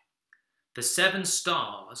 The 7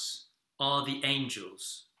 stars are the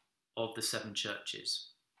angels of the 7 churches.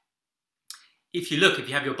 If you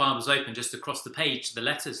have your Bibles open just across the page to the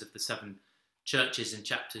letters of the 7 churches in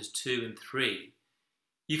chapters 2 and 3,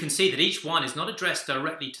 you can see that each one is not addressed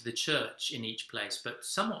directly to the church in each place, but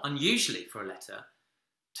somewhat unusually for a letter,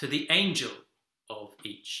 to the angel of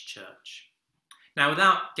each church. Now,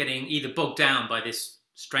 without getting either bogged down by this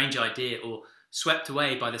strange idea or swept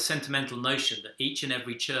away by the sentimental notion that each and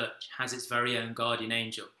every church has its very own guardian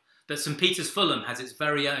angel, that St. Peter's Fulham has its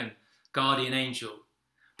very own guardian angel.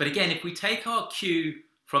 But again, if we take our cue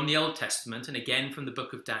from the Old Testament and again from the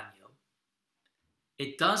book of Daniel,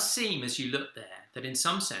 it does seem as you look there that in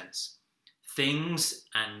some sense, things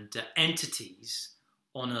and entities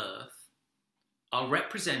on earth are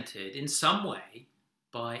represented in some way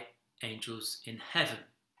by angels in heaven.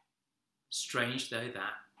 Strange though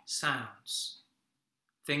that sounds.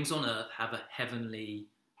 Things on earth have a heavenly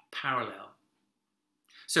parallel.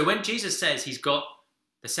 So when Jesus says he's got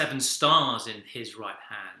the 7 stars in his right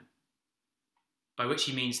hand, by which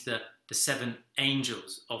he means the 7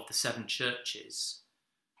 angels of the 7 churches,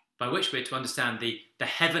 by which we're to understand the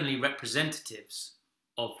heavenly representatives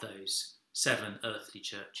of those 7 earthly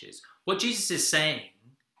churches. What Jesus is saying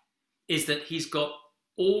is that he's got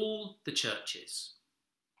all the churches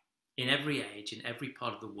in every age, in every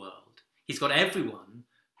part of the world. He's got everyone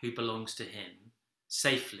who belongs to him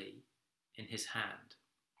safely in his hand.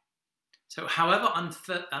 So however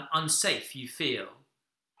unsafe you feel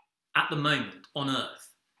at the moment on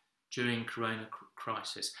earth during corona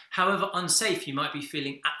crisis, however unsafe you might be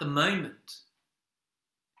feeling at the moment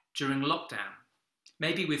during lockdown,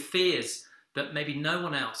 maybe with fears that maybe no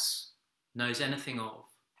one else knows anything of.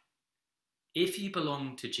 If you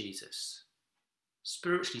belong to Jesus,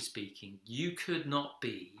 spiritually speaking, you could not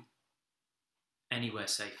be anywhere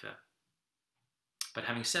safer. But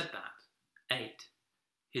having said that, 8,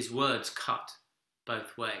 his words cut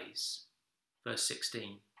both ways. Verse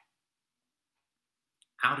 16,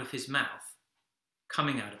 out of his mouth,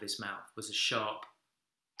 coming out of his mouth, was a sharp,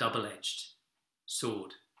 double-edged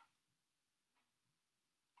sword.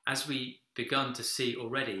 As we begun to see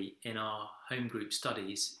already in our home group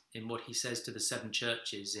studies, in what he says to the 7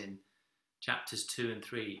 churches in chapters 2 and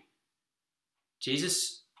 3,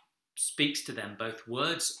 Jesus speaks to them both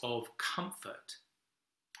words of comfort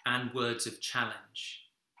and words of challenge.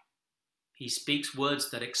 He speaks words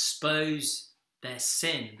that expose their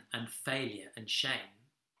sin and failure and shame,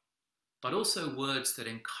 but also words that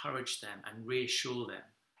encourage them and reassure them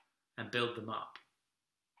and build them up.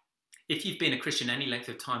 If you've been a Christian any length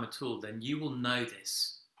of time at all, then you will know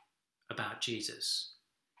this about Jesus.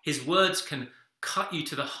 His words can cut you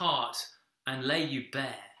to the heart and lay you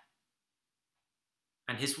bare.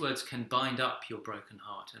 And his words can bind up your broken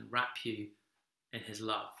heart and wrap you in his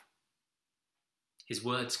love. His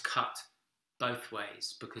words cut both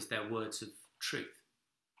ways because they're words of truth.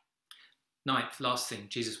 9th, last thing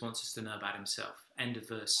Jesus wants us to know about himself. End of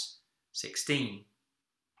verse 16.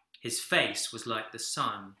 His face was like the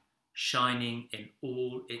sun shining in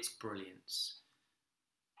all its brilliance.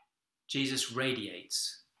 Jesus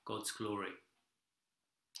radiates God's glory.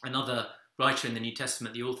 Another writer in the New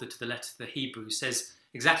Testament, the author to the letter to the Hebrews, says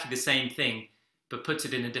exactly the same thing, but puts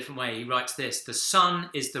it in a different way. He writes this: the sun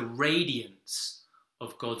is the radiance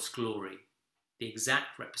of God's glory, the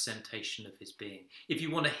exact representation of his being. If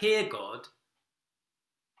you want to hear God,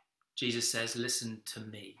 Jesus says, listen to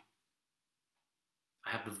me. I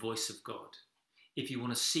have the voice of God. If you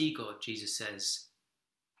want to see God, Jesus says,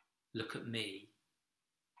 look at me.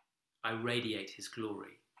 I radiate his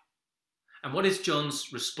glory. And what is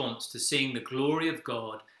John's response to seeing the glory of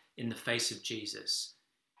God in the face of Jesus?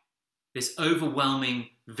 This overwhelming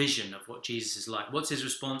vision of what Jesus is like. What's his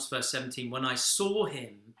response? Verse 17, when I saw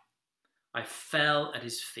him, I fell at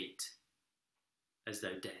his feet as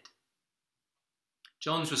though dead.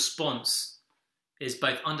 John's response is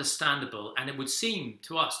both understandable and it would seem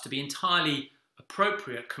to us to be entirely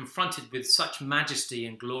appropriate, confronted with such majesty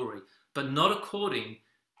and glory, but not according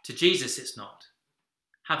to Jesus, it's not.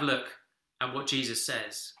 Have a look at what Jesus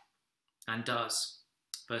says and does.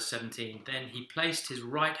 Verse 17, then he placed his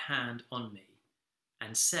right hand on me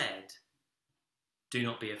and said, do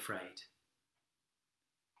not be afraid.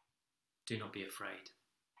 Do not be afraid.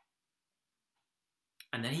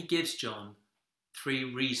 And then he gives John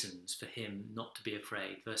 3 reasons for him not to be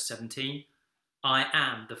afraid. Verse 17, I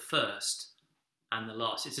am the first and the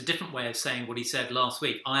last. It's a different way of saying what he said last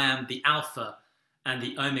week. I am the Alpha and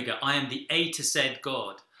the Omega. I am the A to Z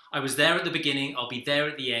God. I was there at the beginning. I'll be there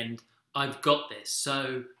at the end. I've got this.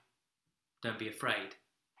 So don't be afraid.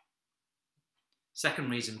 Second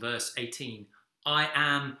reason, verse 18. I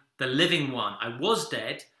am the living one. I was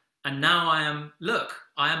dead and now I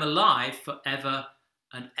am alive forever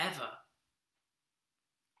and ever.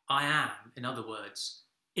 I am, in other words,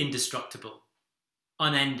 indestructible,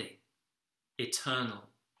 unending, eternal.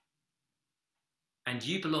 And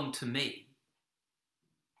you belong to me.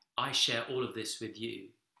 I share all of this with you.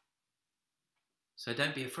 So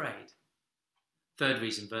don't be afraid. Third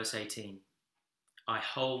reason, verse 18. I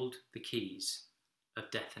hold the keys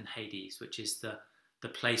of death and Hades, which is the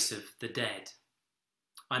place of the dead.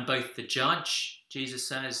 I'm both the judge, Jesus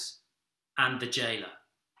says, and the jailer.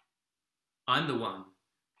 I'm the one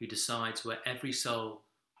who decides where every soul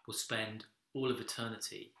will spend all of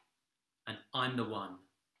eternity, and I'm the one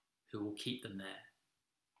who will keep them there.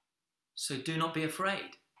 So do not be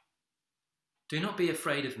afraid. Do not be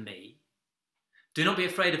afraid of me. Do not be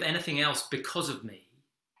afraid of anything else because of me.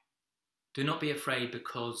 Do not be afraid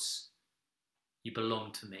because you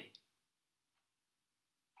belong to me.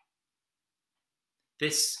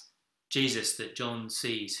 This Jesus that John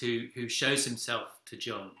sees, who shows himself to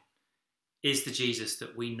John, is the Jesus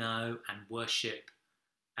that we know and worship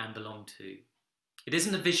and belong to. It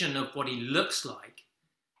isn't a vision of what he looks like,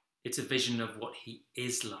 it's a vision of what he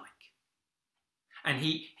is like. And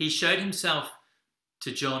he showed himself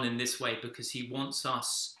to John in this way because he wants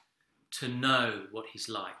us to know what he's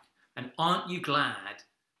like. And aren't you glad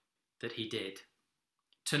that he did?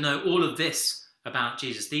 To know all of this about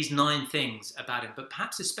Jesus, these 9 things about him, but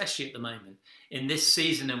perhaps especially at the moment, in this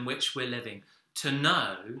season in which we're living, to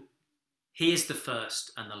know he is the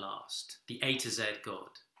first and the last, the A to Z God.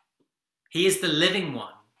 He is the living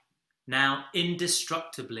one, now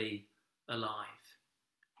indestructibly alive.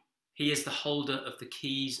 He is the holder of the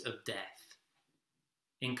keys of death,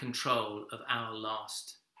 in control of our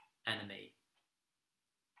last enemy.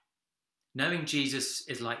 Knowing Jesus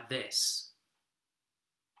is like this.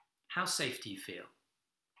 How safe do you feel?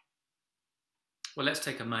 Well, let's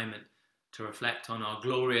take a moment to reflect on our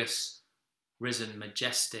glorious, risen,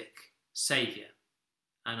 majestic Saviour,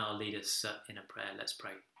 and I'll lead us in a prayer. Let's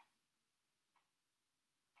pray.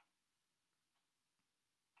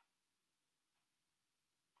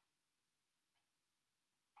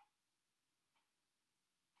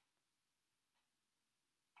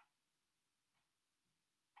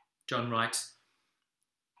 John writes,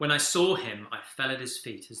 "When I saw him, I fell at his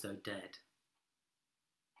feet as though dead.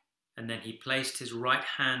 And then he placed his right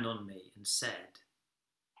hand on me and said,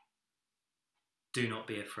 'Do not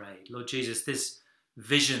be afraid.'" Lord Jesus, this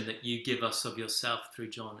vision that you give us of yourself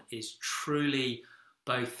through John is truly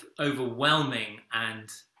both overwhelming and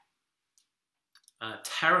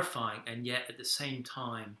terrifying, and yet at the same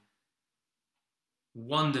time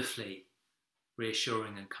wonderfully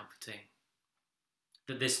reassuring and comforting.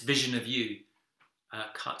 That this vision of you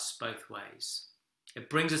cuts both ways. It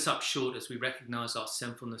brings us up short as we recognise our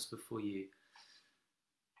sinfulness before you.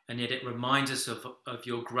 And yet it reminds us of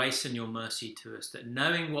your grace and your mercy to us, that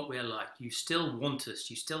knowing what we are like, you still want us,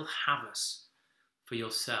 you still have us for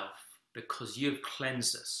yourself, because you have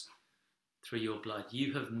cleansed us through your blood.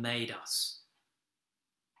 You have made us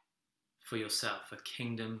for yourself, a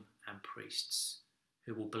kingdom and priests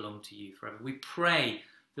who will belong to you forever. We pray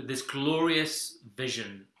that this glorious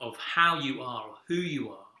vision of how you are, or who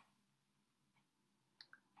you are,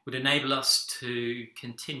 would enable us to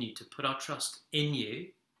continue to put our trust in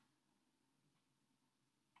you,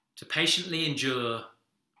 to patiently endure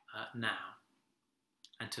now,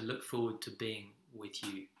 and to look forward to being with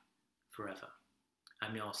you forever.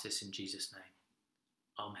 And we ask this in Jesus' name.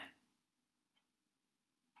 Amen.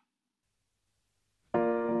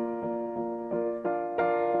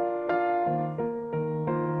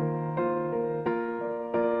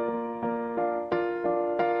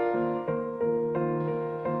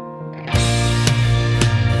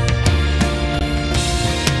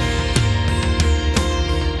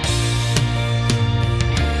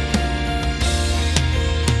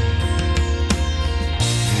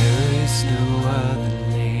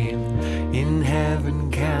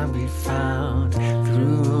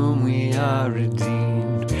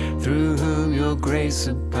 Grace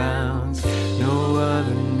abounds, no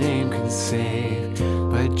other name can save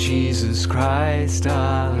but Jesus Christ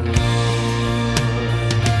our Lord.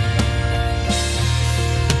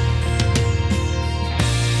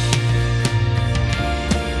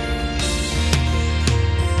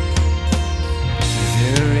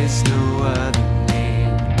 There is no other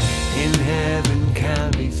name in heaven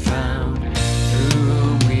can be found, through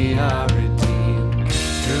whom we are redeemed,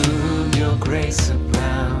 through whom your grace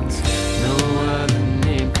abounds. No other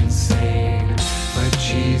name can save but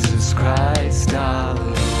Jesus Christ our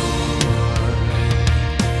Lord.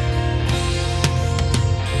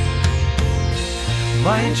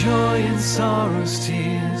 My joy and sorrow's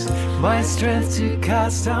tears, my strength to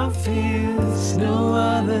cast out fears. No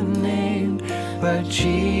other name but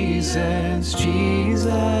Jesus,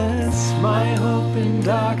 Jesus. My hope in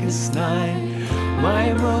darkest night,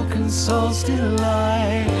 my broken soul's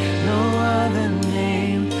delight. No other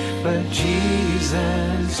name but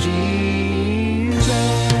Jesus, Jesus.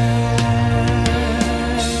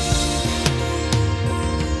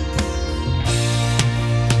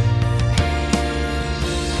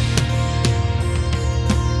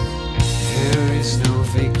 There is no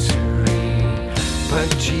victory but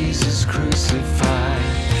Jesus crucified.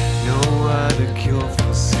 No other cure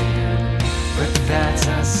for sin but that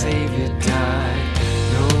our Savior died.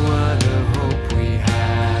 No other hope we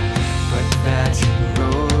have but that He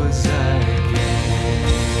rose again.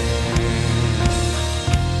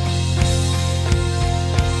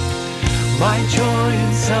 My joy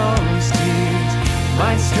and sorrow's tears,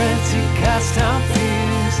 my strength to cast out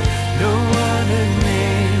fears. No other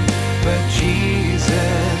name but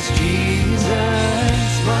Jesus, Jesus.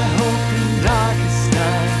 My hope in darkest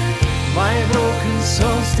night, my broken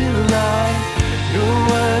soul's delight. No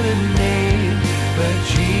other name but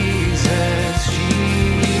Jesus, Jesus.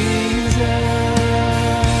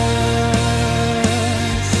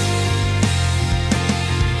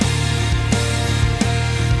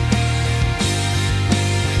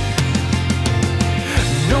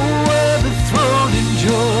 No other throne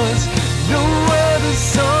endures, no other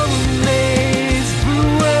song remains. But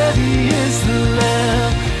worthy is the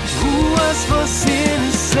Lamb who was for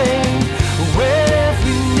sinners slain, where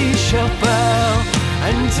every knee shall bow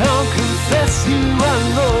and tongue confess you are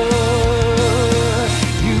Lord,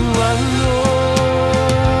 you are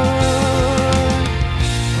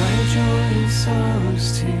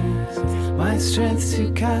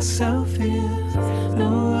cast out fears.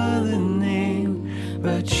 No other name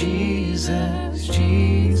but Jesus,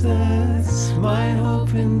 Jesus. My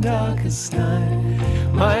hope in darkest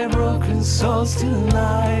night, my broken soul still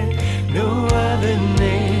lie. No other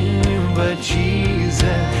name but Jesus,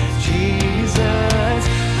 Jesus.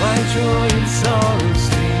 My joy in sorrow's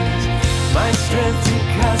tears, my strength to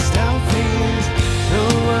cast out fears. No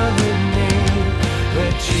other name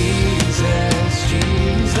but Jesus,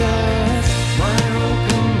 Jesus. My hope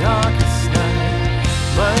in darkest night,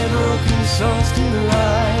 my broken soul still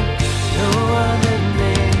lie. No other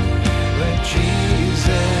name but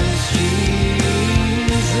Jesus, Jesus.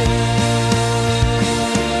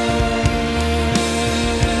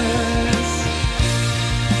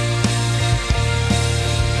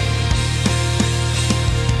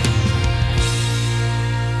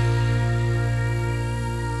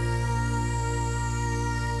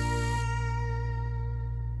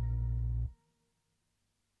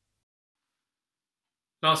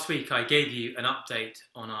 Last week I gave you an update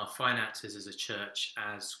on our finances as a church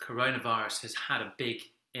as coronavirus has had a big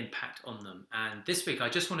impact on them. And this week I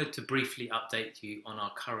just wanted to briefly update you on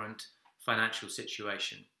our current financial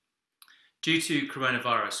situation. Due to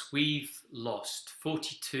coronavirus, we've lost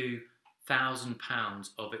 £42,000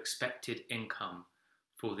 of expected income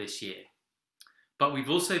for this year. But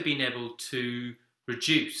we've also been able to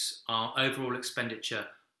reduce our overall expenditure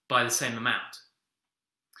by the same amount.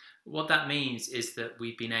 What that means is that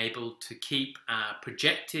we've been able to keep our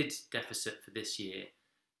projected deficit for this year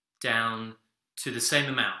down to the same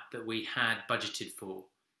amount that we had budgeted for,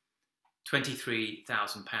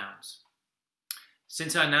 £23,000.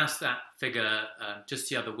 Since I announced that figure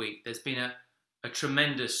just the other week, there's been a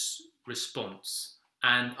tremendous response,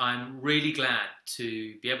 and I'm really glad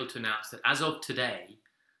to be able to announce that as of today,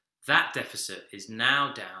 that deficit is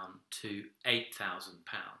now down to £8,000,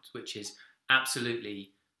 which is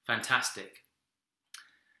absolutely fantastic.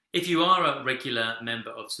 If you are a regular member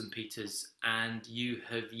of St. Peter's and you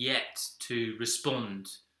have yet to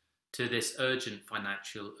respond to this urgent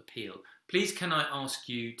financial appeal, please can I ask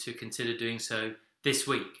you to consider doing so this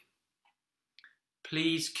week?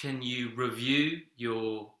 Please can you review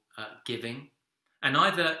your giving and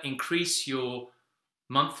either increase your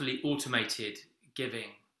monthly automated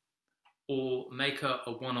giving or make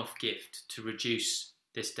a one-off gift to reduce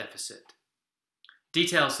this deficit.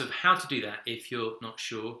 Details of how to do that, if you're not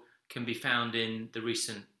sure, can be found in the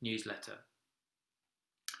recent newsletter.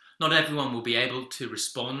 Not everyone will be able to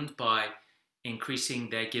respond by increasing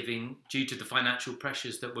their giving due to the financial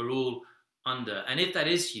pressures that we're all under. And if that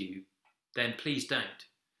is you, then please don't.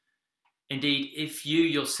 Indeed, if you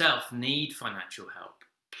yourself need financial help,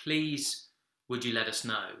 please would you let us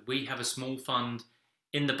know. We have a small fund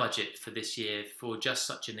in the budget for this year for just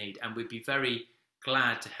such a need, and we'd be very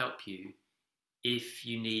glad to help you if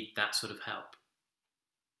you need that sort of help.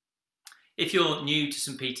 If you're new to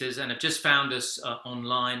St. Peter's and have just found us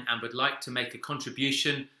online and would like to make a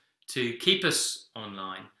contribution to keep us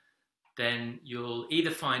online, then you'll either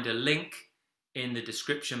find a link in the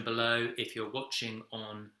description below if you're watching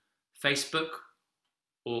on Facebook,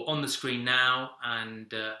 or on the screen now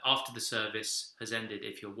and after the service has ended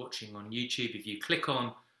if you're watching on YouTube. If you click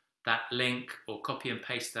on that link or copy and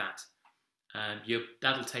paste that,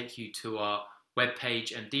 that'll take you to our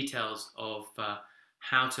webpage, and details of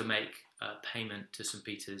how to make payment to St.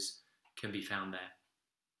 Peter's can be found there.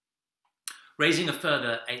 Raising a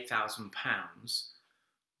further £8,000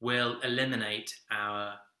 will eliminate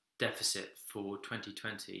our deficit for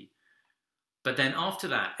 2020. But then after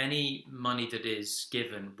that, any money that is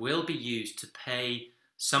given will be used to pay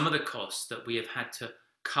some of the costs that we have had to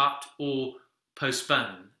cut or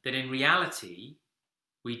postpone, that in reality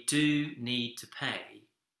we do need to pay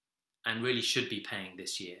and really should be paying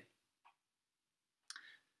this year.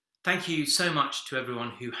 Thank you so much to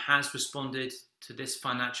everyone who has responded to this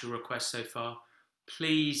financial request so far.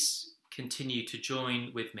 Please continue to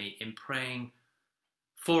join with me in praying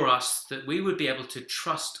for us that we would be able to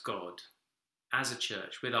trust God as a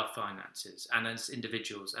church with our finances and as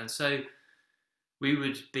individuals, and so we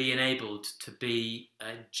would be enabled to be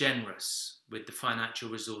generous with the financial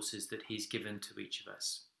resources that He's given to each of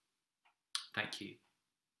us. Thank you.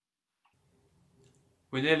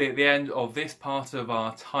 We're nearly at the end of this part of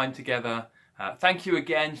our time together. Thank you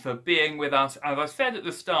again for being with us. As I said at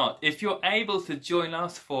the start, if you're able to join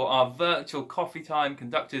us for our virtual coffee time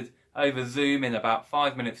conducted over Zoom in about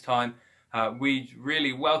 5 minutes' time, we'd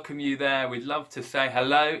really welcome you there. We'd love to say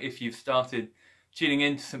hello if you've started tuning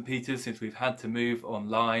in to St. Peter's since we've had to move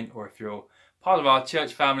online, or if you're part of our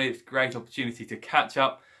church family, it's a great opportunity to catch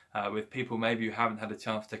up with people maybe you haven't had a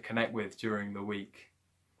chance to connect with during the week.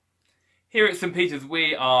 Here at St. Peter's,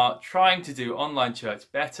 we are trying to do online church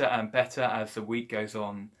better and better as the week goes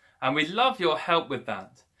on, and we'd love your help with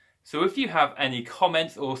that. So if you have any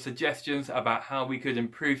comments or suggestions about how we could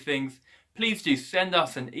improve things, please do send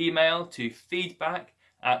us an email to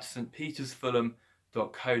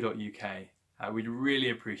feedback@stpetersfulham.co.uk. We'd really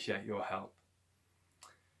appreciate your help.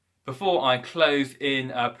 Before I close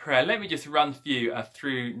in prayer, let me just run through a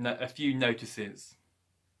few notices.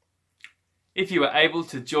 If you were able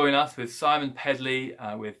to join us with Simon Pedley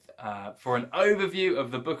for an overview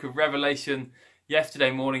of the book of Revelation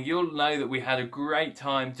yesterday morning, you'll know that we had a great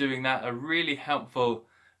time doing that, a really helpful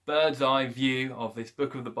bird's eye view of this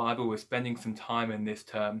book of the Bible. We're spending some time in this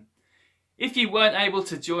term. If you weren't able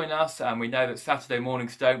to join us, and we know that Saturday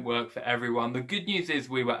mornings don't work for everyone, the good news is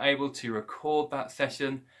we were able to record that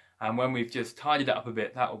session, and when we've just tidied it up a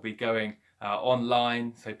bit, that will be going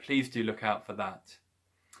online, so please do look out for that.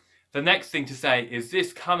 The next thing to say is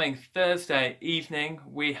this coming Thursday evening,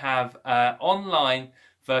 we have an online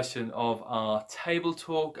version of our table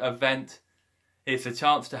talk event. It's a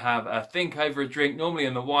chance to have a think over a drink, normally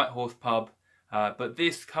in the White Horse pub, but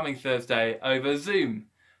this coming Thursday over Zoom.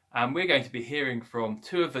 And we're going to be hearing from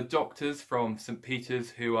two of the doctors from St.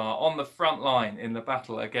 Peter's who are on the front line in the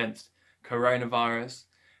battle against coronavirus.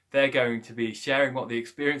 They're going to be sharing what the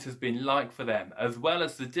experience has been like for them, as well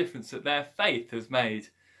as the difference that their faith has made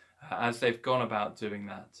as they've gone about doing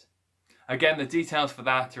that. Again, the details for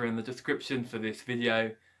that are in the description for this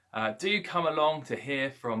video. Do come along to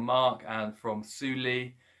hear from Mark and from Sue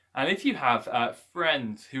Lee. And if you have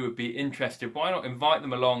friends who would be interested, why not invite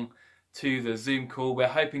them along to the Zoom call? We're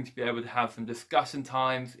hoping to be able to have some discussion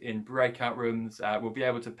times in breakout rooms. We'll be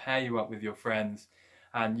able to pair you up with your friends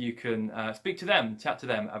and you can speak to them, chat to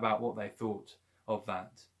them about what they thought of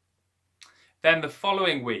that. Then the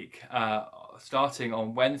following week, starting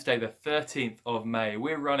on Wednesday the 13th of May,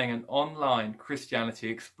 we're running an online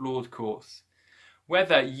Christianity Explored course.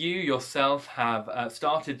 Whether you yourself have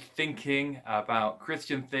started thinking about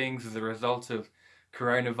Christian things as a result of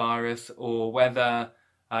coronavirus, or whether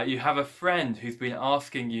you have a friend who's been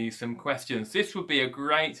asking you some questions, this would be a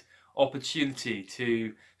great opportunity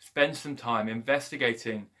to spend some time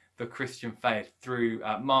investigating the Christian faith through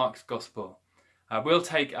Mark's Gospel. We'll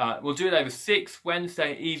do it over 6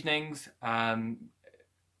 Wednesday evenings.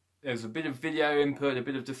 There's a bit of video input, a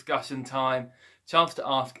bit of discussion time, chance to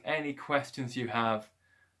ask any questions you have.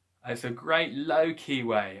 It's a great low-key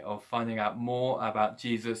way of finding out more about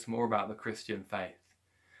Jesus, more about the Christian faith.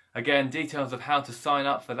 Again, details of how to sign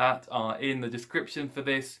up for that are in the description for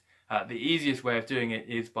this. The easiest way of doing it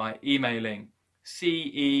is by emailing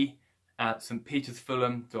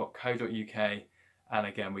ce@stpetersfulham.co.uk. And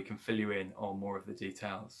again, we can fill you in on more of the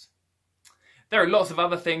details. There are lots of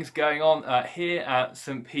other things going on here at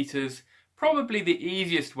St. Peter's. Probably the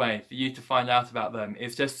easiest way for you to find out about them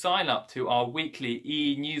is to sign up to our weekly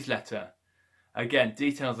e-newsletter. Again,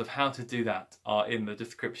 details of how to do that are in the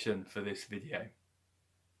description for this video.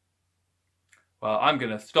 Well, I'm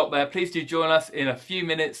going to stop there. Please do join us in a few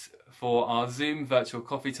minutes for our Zoom virtual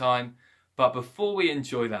coffee time. But before we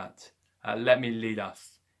enjoy that, let me lead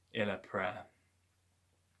us in a prayer.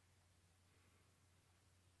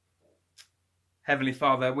 Heavenly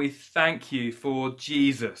Father, we thank you for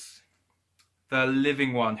Jesus, the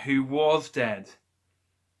living one who was dead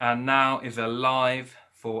and now is alive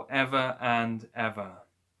forever and ever.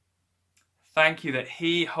 Thank you that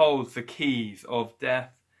he holds the keys of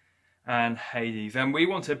death and Hades. And we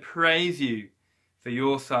want to praise you for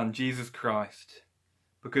your Son, Jesus Christ,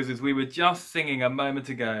 because as we were just singing a moment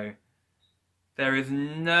ago, there is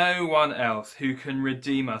no one else who can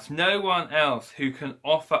redeem us, no one else who can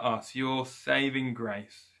offer us your saving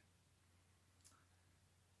grace.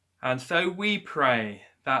 And so we pray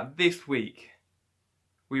that this week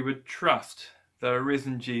we would trust the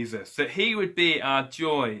risen Jesus, that he would be our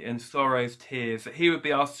joy in sorrow's tears, that he would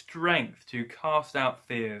be our strength to cast out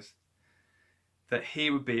fears, that he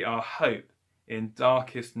would be our hope in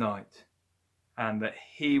darkest night, and that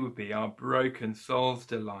he would be our broken soul's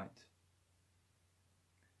delight.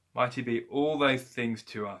 Might he be all those things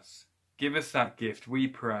to us. Give us that gift, we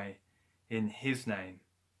pray, in his name.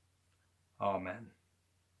 Amen.